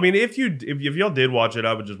 So, I mean, if y'all did watch it,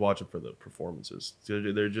 I would just watch it for the performances.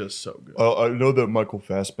 They're just so good. I know that Michael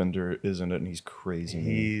Fassbender is in it, and he's crazy. man.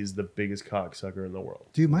 He's the biggest cocksucker in the world.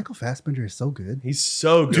 Dude, Michael Fassbender is so good. He's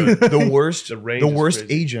so good. the worst, The the, range is worst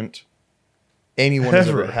crazy. agent anyone has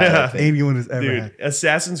ever Ever. had. I Yeah. think. Anyone has ever Dude, had.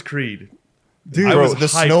 Assassin's Creed. Dude, I Bro, was the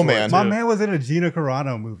hyped for snowman. it, my too. man was in a Gina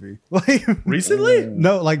Carano movie. Like Recently?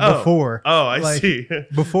 no, like Oh. before. Oh, I Like, see.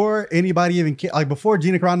 Before anybody even like before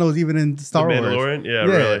Gina Carano was even in The Star Wars. Mandalorian? Yeah,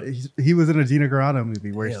 really. he was in a Gina Carano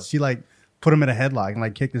movie where Damn. she like put him in a headlock and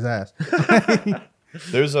like kicked his ass.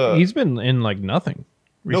 There's a He's been in like nothing.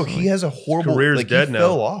 no. Recently. He has a horrible. career's like dead he now.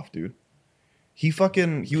 fell off, dude. He was Can't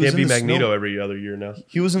in be the Magneto Snow, every other year now.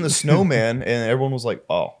 he was in the Snowman, and everyone was like,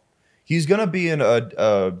 "Oh, he's gonna be in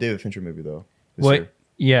a David Fincher movie though." this What?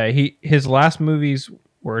 year. Yeah, his last movies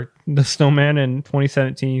were The Snowman in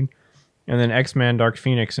 2017, and then X-Men: Dark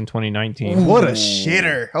Phoenix in 2019. What a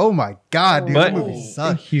shitter! Oh my god, dude, But that movie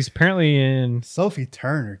sucked. he's apparently in Sophie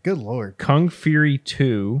Turner, good lord. Kung Fury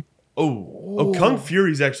 2, Oh, Kung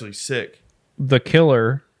Fury's actually sick. The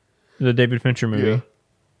Killer, the David Fincher movie, Yeah.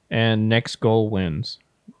 and Next Goal Wins.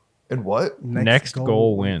 And what? Next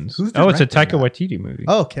Goal Wins. Who's Oh, it's a directing Taika that? Waititi movie.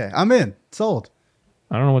 Okay, I'm in. Sold.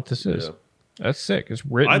 I don't know what this is. Yeah. That's sick. It's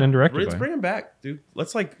written and directed Let's by bring him back, dude.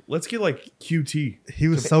 Let's get like QT. He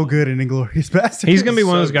was so good in Inglourious Basterds. He's gonna be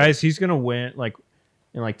one of So those guys. He's gonna win like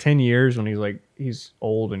in like 10 years when he's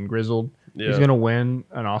old and grizzled. Yeah. He's gonna win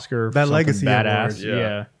an Oscar. For That something legacy badass. award.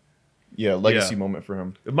 Yeah. Yeah, legacy Yeah. moment for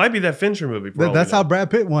him. It might be that Fincher movie. For all That's we how know.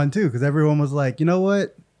 Brad Pitt won too, because everyone was like, you know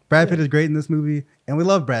what, Brad Pitt is great in this movie, and we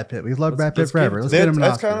love Brad Pitt. We love Brad Pitt let's forever. give it Let's to get him an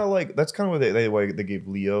That's Oscar. kind of like why they gave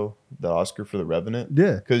Leo the Oscar for The Revenant.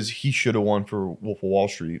 Yeah. because he should have won for Wolf of Wall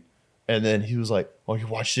Street, and then he was like, "Oh, you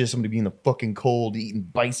watch this? I'm gonna be in the fucking cold, eating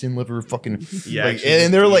bison liver, fucking Yeah, like." actually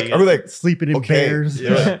And they're like, eating "Are we like Sleeping in okay, bears.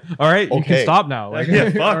 yeah, All right, you can Okay. stop now. Like, Yeah,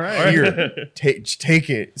 fuck. all right. here, take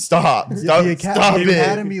it, stop, The stop it."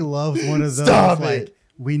 Academy loves one of those. Stop like, it.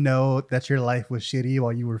 we know that your life was shitty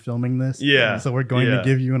while you were filming this. Yeah. So we're going Yeah. to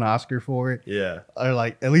give you an Oscar for it. Yeah. Or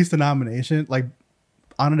like at least a nomination. Like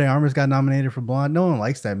Ana de Armas got nominated for Blonde. No one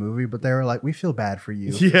likes that movie, but they were like, we feel bad for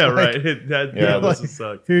you. Yeah, Like, right. That Yeah, this like, would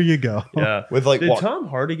suck. Here you go. Yeah. With like, Did Tom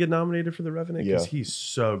Hardy get nominated for The Revenant? Because Yeah. he's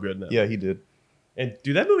so good now. yeah, he did. And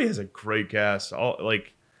dude, that movie has a great cast. All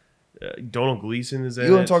like Donald Gleason is in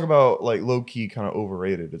You want it. to talk about like low key kind of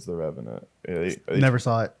overrated? It's The Revenant. Never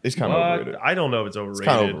saw it. It's kind of overrated. I don't know if it's overrated. It's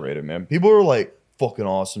kind of overrated, man. People are like, "Fucking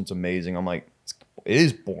awesome! It's amazing." I'm like, it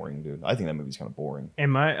is boring, dude. I think that movie's kind of boring.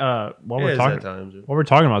 And my while It we're is talking at times, yeah. while we're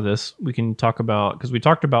talking about this, we can talk about because we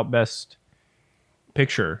talked about Best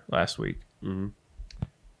Picture last week. Mm-hmm.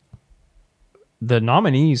 The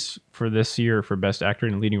nominees for this year for Best Actor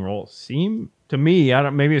in a Leading Role seem to me, I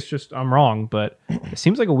don't. Maybe it's just I'm wrong, but it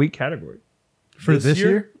seems like a weak category. For this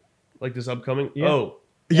year? Like this upcoming? Yeah. Oh,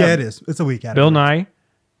 Yeah, it is. It's a week. Bill Nye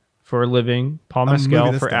for Living, Paul A movie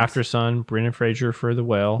Mescal that for stinks. After Sun, Brendan Fraser for The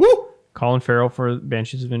Whale, Woo! Colin Farrell for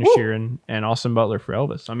Banshees of Inisherin, and Austin Butler for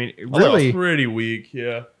Elvis. I mean, really really, pretty weak.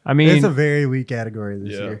 Yeah. I mean, It's a very weak category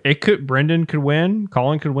this Yeah. year. it could. Brendan could win.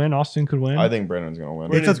 Colin could win. Austin could win. I think Brandon's gonna win.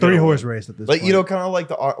 It's a Brandon's gonna 3-horse win. race at this Like point. you know, kind of like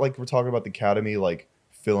like we're talking about the Academy, like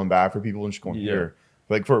feeling bad for people and just going Yeah. here.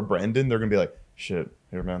 Like for Brendan, they're gonna be like, "Shit,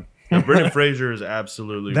 here, man." And Brendan Fraser is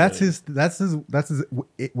absolutely that's winning.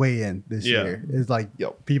 his way in this Yeah. year. Is like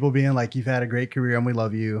Yo. people being like, you've had a great career and we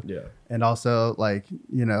love you. Yeah. And also like,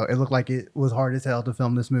 you know, it looked like it was hard as hell to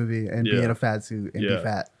film this movie and be Yeah. in a fat suit and Yeah. be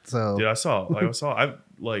fat. So Dude, I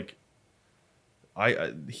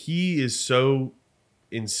he is so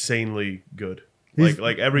insanely good. He's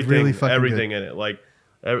Like everything, really fucking everything in it.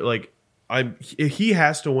 He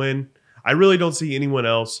has to win. I really don't see anyone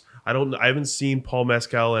else. I haven't seen Paul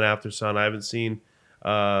Mescal in After Sun. I haven't seen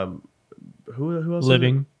who else? is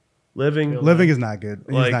it? Living. Living is not good.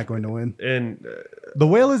 He's Like- not going to win. And The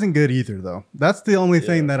Whale isn't good either, though. That's the only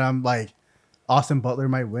thing that I'm like, Austin Butler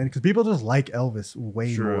might win because people just like Elvis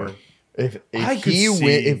way True. more. If I could he see-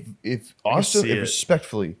 win, if Austin, see if it.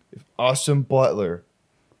 respectfully, if Austin Butler,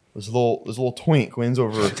 this little twink wins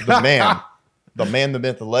over the man, the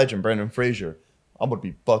myth, the legend, Brendan Fraser, I'm gonna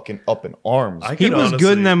be fucking up in arms. I He could was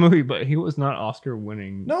good in honestly- that movie, but he was not Oscar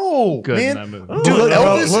winning. no, Good in man. that movie. Oh, Dude, Look,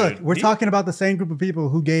 Elvis. look, we're talking about the same group of people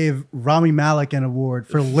who gave Rami Malek an award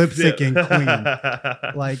for lip syncing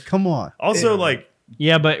Queen. Like, come on. Also, like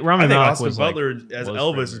Yeah, but Rami I think Malek Austin was like, Butler as was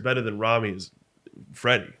Elvis Fraser. is better than Rami as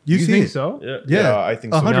Freddie. You, You see think it. so? Yeah. Yeah, I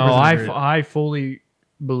think so. 100%. No, agree. I fully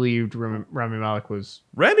believed Rami Malek was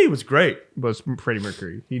Rami was great. Freddie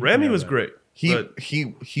Mercury. He Rami nailed was that. great. but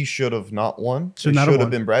He should have not won. Should It not have should have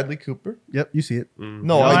won. been Bradley Cooper. Yep, you see it. mm,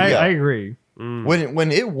 No, No, yeah. I agree.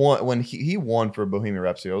 When he won for Bohemian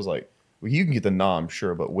Rhapsody, I was like, well, you can get the nom,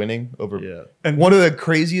 sure, but winning over yeah. and one of the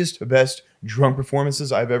craziest, best drunk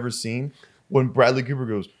performances I've ever seen when Bradley Cooper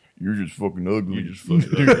goes, "You're just fucking ugly." You just fucking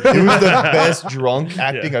Dude, it was the best drunk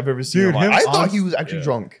acting I've ever seen. Dude, in my life. him I thought on- he was actually yeah.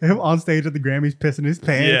 drunk. Him on stage at the Grammys pissing his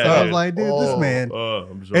pants. Yeah. I was like, dude, this Oh. man.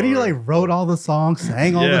 I'm sorry. And he like wrote all the songs,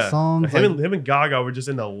 sang all the songs. Him, like- and, him and Gaga were just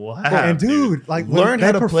in the lab. and dude, like Learn when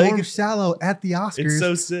how they to play performed gu- "Shallow" at the Oscars. It's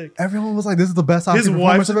so sick. Everyone was like, "This is the best Oscar His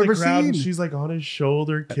performance wife's I've in the ever crowd, seen." and she's like on his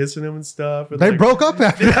shoulder, kissing him and stuff. And They like, broke up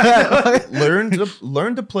after that.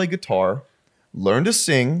 learn to play guitar, learn to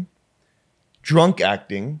sing, drunk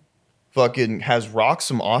acting, fucking has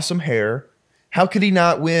some awesome hair. How could he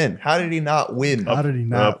not win? How did he not win? How did he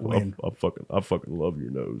not win? I fucking love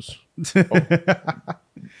your nose.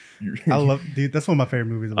 I love, dude. That's one of my favorite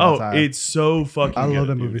movies of all Oh, time. it's so fucking. I love good,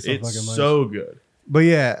 that movie dude. so it's fucking much. so good. But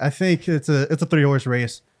yeah, I think it's a 3-horse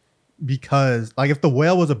race because like if The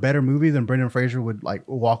Whale was a better movie, then Brendan Fraser would like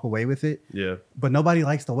walk away with it. Yeah, But nobody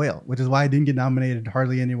likes The Whale, which is why it didn't get nominated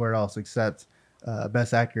hardly anywhere else except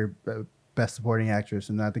Best Actor, Best Supporting Actress,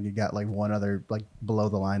 and I think it got like one other like below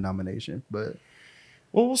the line nomination. But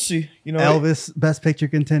Well, we'll see. You know, Elvis, Best Picture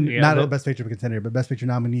contender. Yeah, Not a but- Best Picture contender, but Best Picture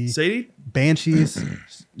nominee. Sadie? Banshees.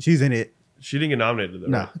 She's in it. She didn't get nominated though.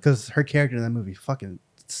 No, right? because her character in that movie fucking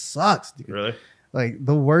sucks, dude. Really? Like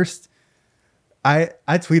the worst. I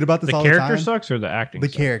tweet about this The all the character time. sucks or the acting? The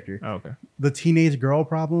sucks? character. Oh, okay. The teenage girl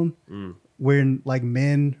problem, Mm. when like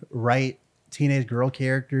men write teenage girl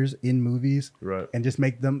characters in movies Right. and just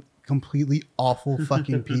make them completely awful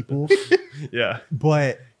fucking people. Yeah.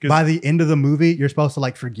 But 'Cause- by the end of the movie, you're supposed to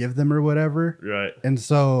like forgive them or whatever. Right. And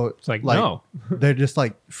so It's like, no. they're just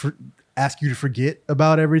like ask you to forget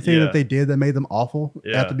about everything Yeah. that they did that made them awful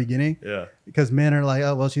Yeah. at the beginning. Yeah. Because men are like,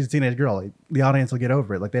 oh well, she's a teenage girl. Like, the audience will get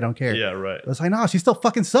over it. Like they don't care. Yeah. Right. But it's like, no, she still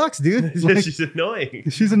fucking sucks, dude. Like, She's annoying.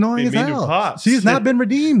 she's annoying as Being mean to hell. pops. She's not been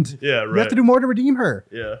redeemed. Yeah. You have Right. to do more to redeem her.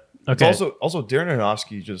 Yeah. It's Okay. also Darren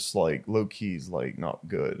Aronofsky just like low key's like not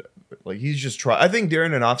good. Like he's just try. I think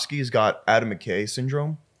Darren Aronofsky's got Adam McKay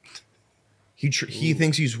syndrome. He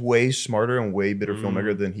thinks he's way smarter and way better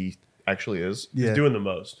filmmaker than he actually is. Yeah, He's doing the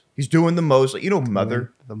most. He's doing the most. Like, you know,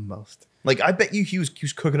 Mother. the most. Like I bet you he was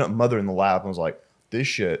cooking up Mother in the lab and was like, this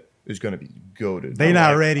shit is gonna be goated. They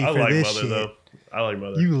not ready I for like this Mother shit. though. I like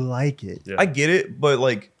Mother. You like it? Yeah. I get it, but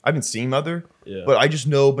like I've been seeing Mother, Yeah. but I just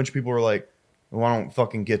know a bunch of people are like, well, I don't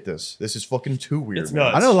fucking get this. This is fucking too weird. It's man.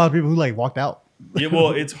 nuts. I know a lot of people who like walked out. Yeah,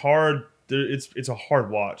 well, it's hard. It's a hard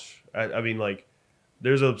watch. I mean, like,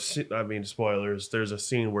 there's spoilers. There's a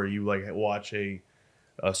scene where you like watch a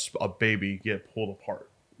baby get pulled apart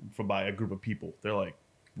by a group of people. They're like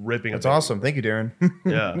ripping. That's a baby. awesome. Thank you, Darren.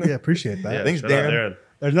 Yeah, Yeah, appreciate that. yeah. Thanks, shout out Darren.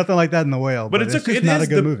 There's nothing like that in The Whale, But but it's just it not is a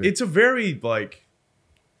good movie. It's a very like.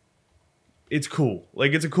 It's cool.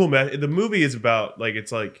 Like it's a cool the movie is about like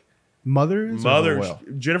it's like Mother.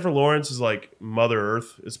 Jennifer Lawrence is like Mother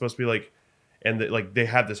Earth. It's supposed to be like, and they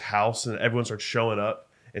have this house and everyone starts showing up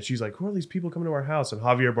and she's like, who are these people coming to our house? And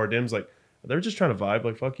Javier Bardem's like, they're just trying to vibe.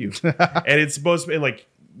 Like, fuck you. And it's supposed to be, and like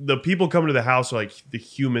the people coming to the house are like the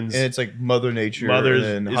humans. And it's like Mother Nature. Mother's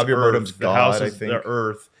and then is Javier Earth. Bardem's The God, house I is think. the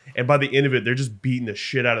Earth. And by the end of it, they're just beating the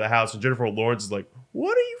shit out of the house. And Jennifer Lawrence is like,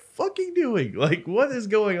 what are you fucking doing? Like, what is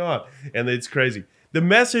going on? And it's crazy. The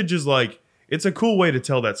message is like, it's a cool way to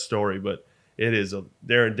tell that story, but it is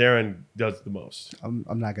Darren does the most. I'm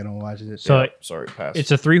not gonna watch it. So Yeah, sorry, pass.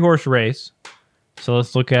 it's a 3-horse race. So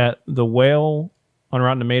let's look at The Whale on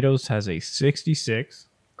Rotten Tomatoes has a 66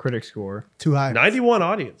 critic score, Too high. 91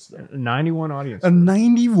 audience though. 91 audience. A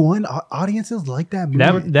 91 audiences like that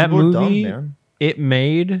movie. That People are dumb, movie, man. it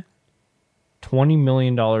made $20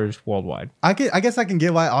 million worldwide. I guess I can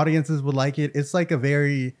get why audiences would like it. It's like a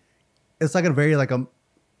very like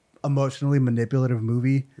emotionally manipulative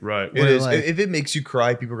movie. Right. It where, is. like- If it makes you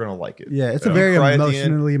cry, people are gonna like it. Yeah, it's If a you very cry at the end,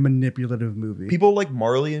 emotionally manipulative movie. people like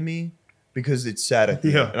Marley and Me because it's sad at the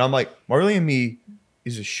Yeah. end. And I'm like, Marley and Me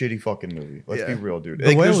is a shitty fucking movie. Let's Yeah. be real, dude. The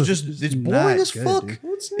Like, Whale there's is just just it's not boring as good, fuck. dude.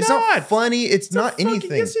 Well, it's It's not not. funny. It's not a fucking-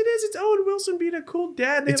 anything. Yes, it is. It's Owen Wilson being a cool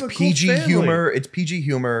dad. They It's have a PG cool family. humor. It's PG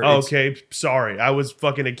humor. Oh, It's- okay, sorry. I was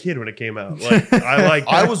fucking a kid when it came out. Like I like.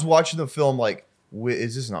 I was watching the film like,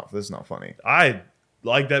 is this not? This is not funny. I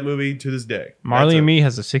like that movie to this day. Marley That's and a- Me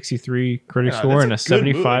has a 63 critic yeah, score and a that's good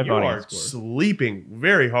movie. 75 You are audience score. sleeping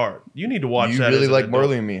very hard. You need to watch You that. really as an like adult.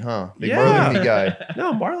 Marley and Me, huh? Big Yeah. Marley and Me guy.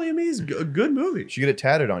 No, Marley and Me is a good movie. Should get it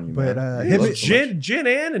tatted on you, But, man. him- Love it so much. Jen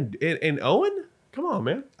Ann and Owen. Come on,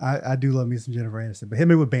 man. I do love me some Jennifer Aniston, but hit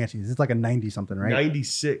me with Banshees. It's like a 90 something, right?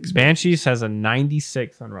 96 Banshees has a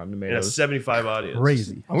 96 on Rotten and a Tomatoes. 75 audience.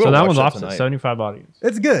 Crazy. I'm So gonna that watch one's opposite, tonight. 75 audience.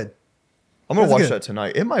 It's good. I'm gonna That's watch good. that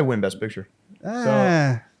tonight. It might win Best Picture.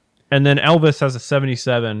 And then Elvis has a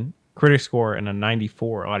 77 critic score and a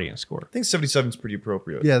 94 audience score. I think 77 is pretty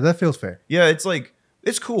appropriate. Yeah, that feels fair. Yeah, it's like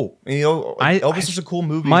it's cool. And, you know, like, Elvis is a cool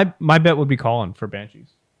movie. My bet would be Colin for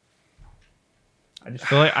Banshees.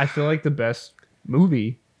 I feel like the best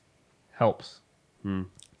movie helps.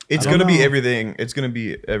 it's I gonna don't be know. everything. It's gonna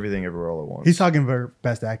be everything everywhere all at once. He's talking for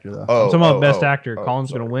best actor though. Oh, I'm talking about oh, best oh, actor. oh, Colin's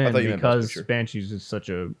sorry. going to I win thought you meant Best because Picture. Banshees is such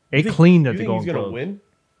a You it think- cleaned you at the think Golden he's gonna Globe. win?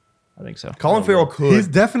 I think so. Colin Farrell could. He's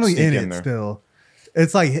definitely sneak in it there. still.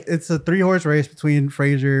 It's like it's a 3-horse race between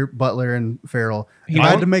Fraser, Butler, and Farrell. If I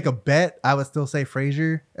had to make a bet, I would still say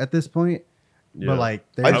Fraser at this point. Yeah. But like,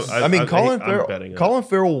 I, there's, I mean, I'm Colin betting Farrell. it. Colin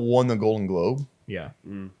Farrell won the Golden Globe, Yeah.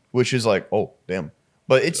 which is like, oh damn.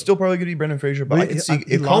 But it's still probably gonna be Brendan Fraser. But I can see he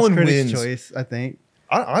if lost Colin critics' wins, choice, I think.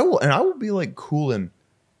 I will, and I will be like cooling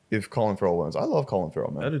if Colin Farrell wins. I love Colin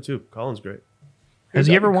Farrell, I man. do too. Colin's great. Has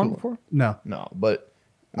he That'd ever be won cool. before? No, No, but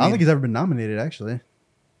I don't think he's ever been nominated. Actually,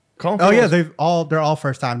 Colin oh yeah, Farrell's- they're all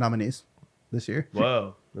first time nominees this year.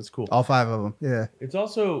 Wow, that's cool. All 5 of them. Yeah, It's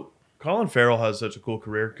also Colin Farrell has such a cool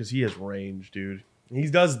career because he has range, dude. He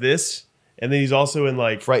does this, and then he's also in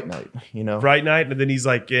like Fright Night, you know. Fright Night, and then he's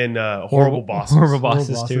like in Horrible Bosses. Horrible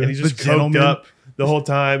Bosses too. And he's just The coked Gentleman. up the whole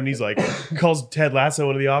time, and he's like calls Ted Lasso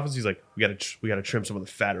into the office. He's like, we gotta trim some of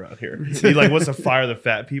the fat around here. And he like wants to fire the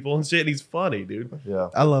fat people and shit. And he's funny, dude. Yeah.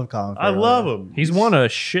 I love Colin I Farrell. love him. He's won a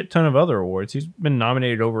shit ton of other awards. He's been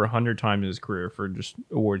nominated over 100 times in his career for just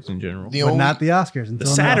awards in general. But not the Oscars. The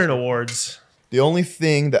Saturn Awards. The only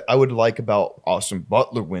thing that I would like about Austin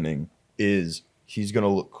Butler winning is he's gonna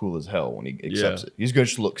look cool as hell when he accepts it. He's gonna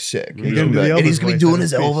just look sick. He's gonna do the and he's Elvis gonna be voice doing in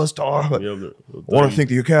his his speech. Elvis star. I Yeah, want to thank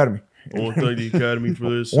the Academy. I want to thank the Academy for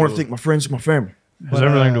this. I want to thank my friends and my family. Has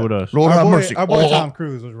everything to do with us. Lord have mercy. Our boy Oh. Tom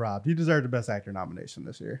Cruise was robbed. He deserved the Best Actor nomination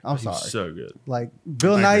this year. I'm sorry. So good. Like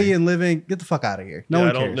Bill Nighy and Living, get the fuck out of here. No Yeah,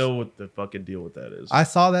 one I cares. don't know what the fucking deal with that is. I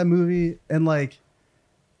saw that movie and like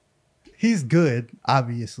he's good,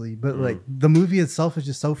 obviously, but like the movie itself is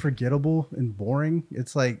just so forgettable and boring.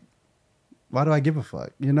 It's like, why do I give a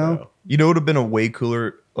fuck? You know? Yeah. You know, it would have been a way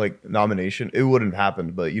cooler like nomination. It wouldn't have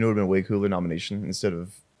happened, but you know, it would have been a way cooler nomination instead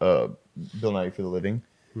of Bill Nighy for the Living.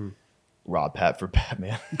 Rob Pat for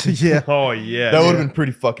Batman. Yeah. Oh yeah, That would dude. have been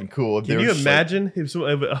pretty fucking cool. If they Can were you just like- imagine if so?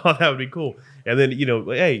 Oh, that would be cool. And then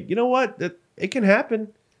hey, you know what? It can happen.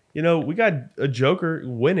 You know, we got a Joker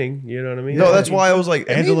winning. You know what I mean? no, that's why I was like,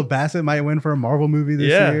 Angela Bassett might win for a Marvel movie this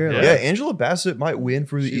Yeah, year. yeah. Like, yeah, Angela Bassett might win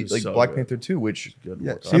for She the was like so Black good. Panther 2, which Good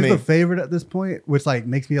Yeah, work. she's I mean- the favorite at this point, which like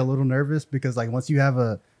makes me a little nervous because like once you have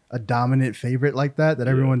a dominant favorite like that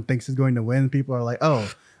everyone thinks is going to win, people are like,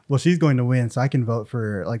 oh, well, she's going to win, so I can vote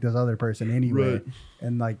for like this other person anyway. Right.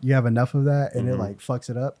 And like you have enough of that, and it like fucks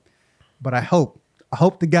it up. But I hope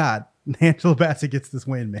to God Angela Bassett gets this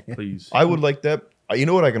win, man. Please. I would like that. You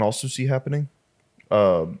know what I can also see happening?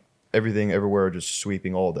 Everything Everywhere just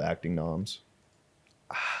sweeping all the acting noms.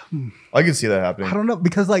 I can see that happening. I don't know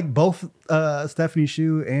because like both Stephanie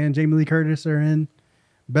Shu and Jamie Lee Curtis are in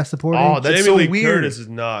Best Supporting. Oh, that's Jamie so Lee weird. Curtis is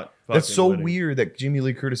not. That's fucking so winning. weird that Jamie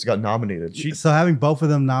Lee Curtis got nominated. So having both of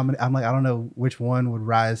them nominated, I'm like, I don't know which one would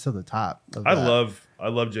rise to the top. Of I that.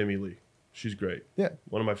 love Jamie Lee. She's great. Yeah.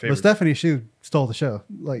 One of my But favorites. Stephanie Shu stole the show.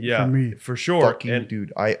 Like Yeah, for me. for sure. Fucking And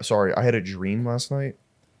dude, I had a dream last night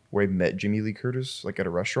where I met Jamie Lee Curtis like at a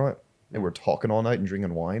restaurant and we're talking all night and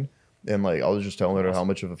drinking wine. And like I was just telling her how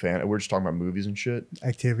much of a fan. We're just talking about movies and shit.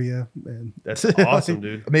 Activia and that's awesome,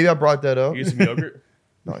 dude. Maybe I brought that up. You get some yogurt.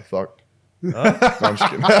 No, I fucked. No, I'm just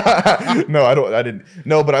kidding. No, I didn't.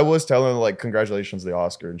 No, but I was telling her like congratulations to the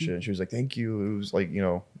Oscar and shit. And she was like, "Thank you." It was like, you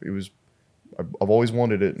know, it was. I've always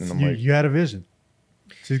wanted it, and I'm like, you had a vision.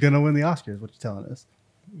 She's gonna win the Oscars. What you telling us?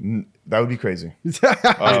 that would be crazy.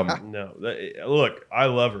 No, look, I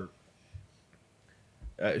love her.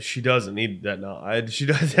 She doesn't need that now. She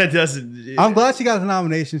does. That doesn't. I'm glad she got a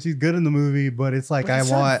nomination. She's good in the movie, but it's like But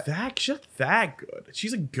it's I not want. that. She's not that good.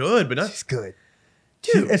 She's like good, but not. She's good,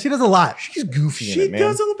 Dude, and she does a lot. She's goofy in she it, man.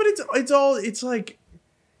 does a little, but it's all. It's like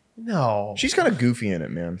no. She's kind of goofy in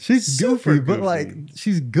it, man. She's Super goofy, but goofy. like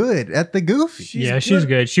she's good at the goofy. She's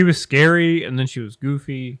good. She was scary, and then she was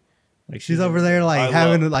goofy. Like She's over there like I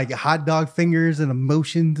having love- like hot dog fingers and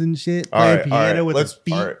emotions and shit, All playing right, piano with let's. her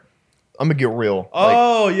feet. All right, I'm gonna get real. Like,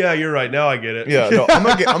 Oh yeah, you're right. Now I get it. yeah, no, I'm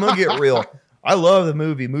gonna get real. I love the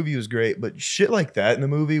movie. Movie was great, but shit like that in the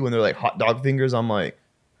movie when they're like hot dog fingers, I'm like,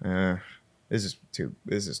 this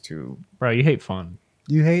is too. Bro, you hate fun.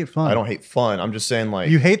 You hate fun. I don't hate fun. I'm just saying like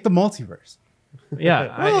You hate the multiverse.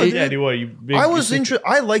 Yeah, Well, yeah. Do what you? Big, I was interested.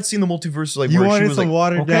 I liked seeing the multiverse like You where she wanted was some like,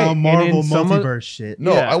 watered okay, down and Marvel in some of- multiverse shit.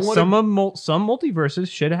 No, I wanted- some multiverses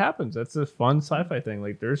shit happens. That's a fun sci-fi thing.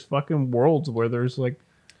 Like there's fucking worlds where there's like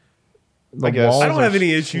the I guess. walls I don't are have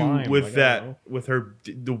any issue slime. with Like, I that. don't know. With her,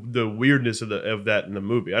 the weirdness of that in the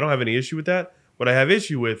movie. I don't have any issue with that. What I have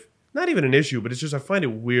issue with, not even an issue, but it's just I find it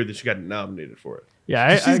weird that she got nominated for it.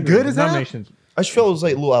 Yeah, She's I agree. good as hell. Nominations. I just felt it was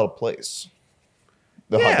like a little out of place.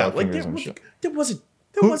 The hot Yeah, dog like fingers and shit. there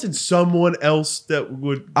wasn't someone else that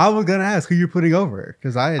would. I was gonna ask who you're putting over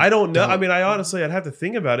because I don't know. I mean, I honestly, I'd have to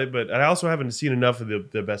think about it, but I also haven't seen enough of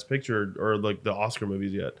the Best Picture or like the Oscar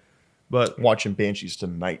movies yet. But Watching Banshees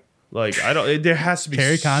tonight. like, I don't. There has to be.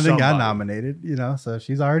 Carrie Condon got somebody. nominated, so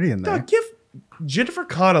she's already in there. No, give Jennifer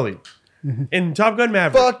Connelly in Top Gun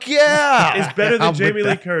Maverick Fuck yeah! is better I'm than with Jamie Lee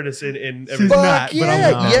that. Curtis in She's everything. Fuck not, but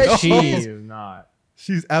yeah, I'm with yeah, that. she is. is not.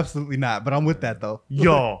 She's absolutely not, but I'm with that though.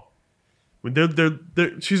 Yo, when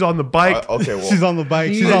she's on the bike. Okay, well, She's on the bike.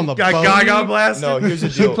 She's She on the got boat. Gaga blasted. no. Here's the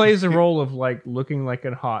She deal. plays the role of like looking like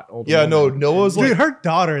a hot old Yeah, no. woman. Noah's Dude, like, her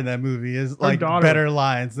daughter in that movie is like daughter- better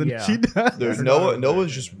lines than Yeah. she does. dude,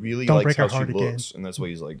 Noah's just really Don't likes break how our she heart looks, and that's why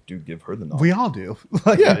he's like, dude, give her the nod. We all do.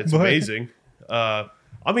 Like, Yeah, It's but- amazing.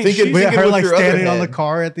 I mean, Thinking- she's thinking her with like your other standing on the head.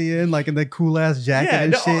 car at the end, like in the cool ass jacket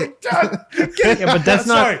and shit. Yeah, but that's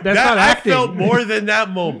not acting. I felt more than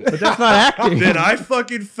that moment. But that's not acting. Than I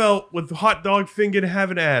fucking felt with hot dog finger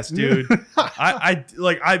having ass, dude.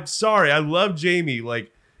 I'm sorry. I love Jamie,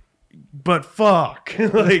 like, but fuck.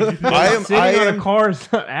 Like, Sitting on a car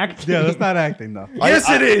is not acting. Yeah, that's not acting though. yes,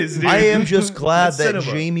 it is, dude. I am just glad It's that cinema.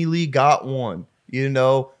 Jamie Lee got one. You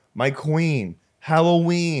know, my queen,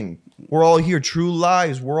 Halloween. We're all here. True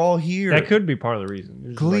Lies. We're all here. That could be part of the reason.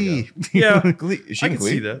 There's just Glee, Yeah, Glee. Is she I in can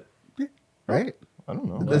Glee? see that. right? I don't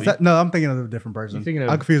know. Is that, no, I'm thinking of a different person. You're thinking of-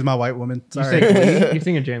 I confused my white woman. You Sorry. think Glee? You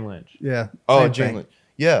think of Jane Lynch? Yeah. Oh, same Jamie thing. Lee.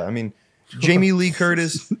 Yeah, I mean, Jamie Lee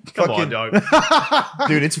Curtis. Come fucking, on, dog.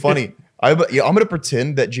 dude, it's funny. I'm gonna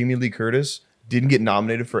pretend that Jamie Lee Curtis didn't get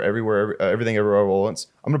nominated for Everything Everywhere All at Once.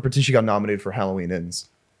 I'm gonna pretend she got nominated for Halloween Ends.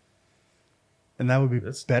 And that would be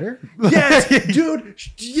better. Yes, dude.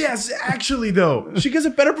 Yes, actually, though, she gives a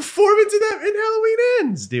better performance in Halloween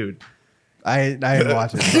Ends, dude. I didn't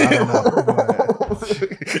watch it. So I don't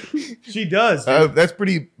know. She does. Dude. That's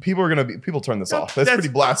pretty. People turn this off. That's pretty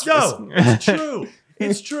blasphemous. No, it's true.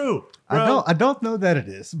 It's true. Bro. I don't know that it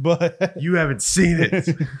is, but You haven't seen it.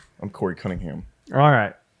 I'm Corey Cunningham. All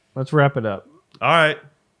right, let's wrap it up. All right.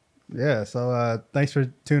 yeah. So thanks for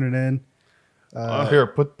tuning in. Here,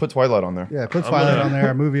 put Twilight on there. Yeah, put Twilight gonna- on there.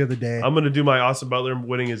 Our movie of the day. I'm gonna do my Austin Butler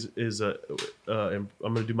winning I'm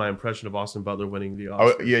gonna do my impression of Austin Butler winning the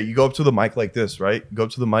Oscar. Oh, yeah, you go up to the mic like this, right? Go up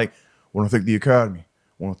to the mic. I want to thank the Academy.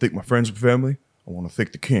 I want to thank my friends and family. I want to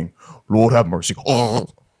thank the King. Lord have mercy. Oh.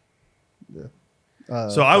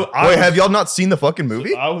 So I Wait, have y'all not seen the fucking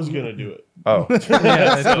movie? I was gonna do it. Oh,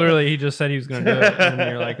 Yeah, it's literally he just said he was going to do it, and then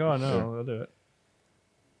you're like, oh no, I'll do it.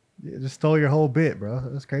 You just stole your whole bit, bro.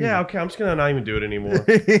 That's crazy. Yeah, okay. I'm just gonna not even do it anymore.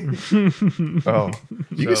 oh,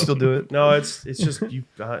 you can still do it. No, it's just you.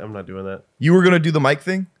 I'm not doing that. You were gonna do the mic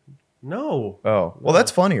thing. No. Oh, well, that's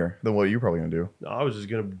funnier than what you're probably gonna do. No, I was just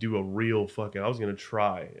gonna do a real fucking. I was gonna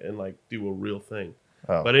try and like do a real thing.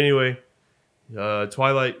 Oh. But anyway,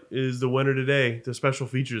 Twilight is the winner today. The special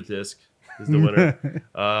features disc is the winner.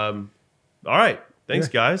 All right, thanks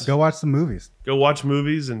guys. Go watch some movies. Go watch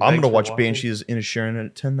movies and I'm thanks gonna for watch watching. Banshees in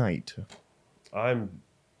Sharon tonight. I'm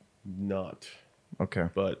not, Okay.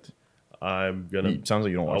 but I'm gonna. Sounds like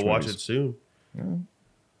you don't watch. I'll watch movies. it soon.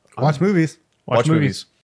 Watch movies. Watch movies.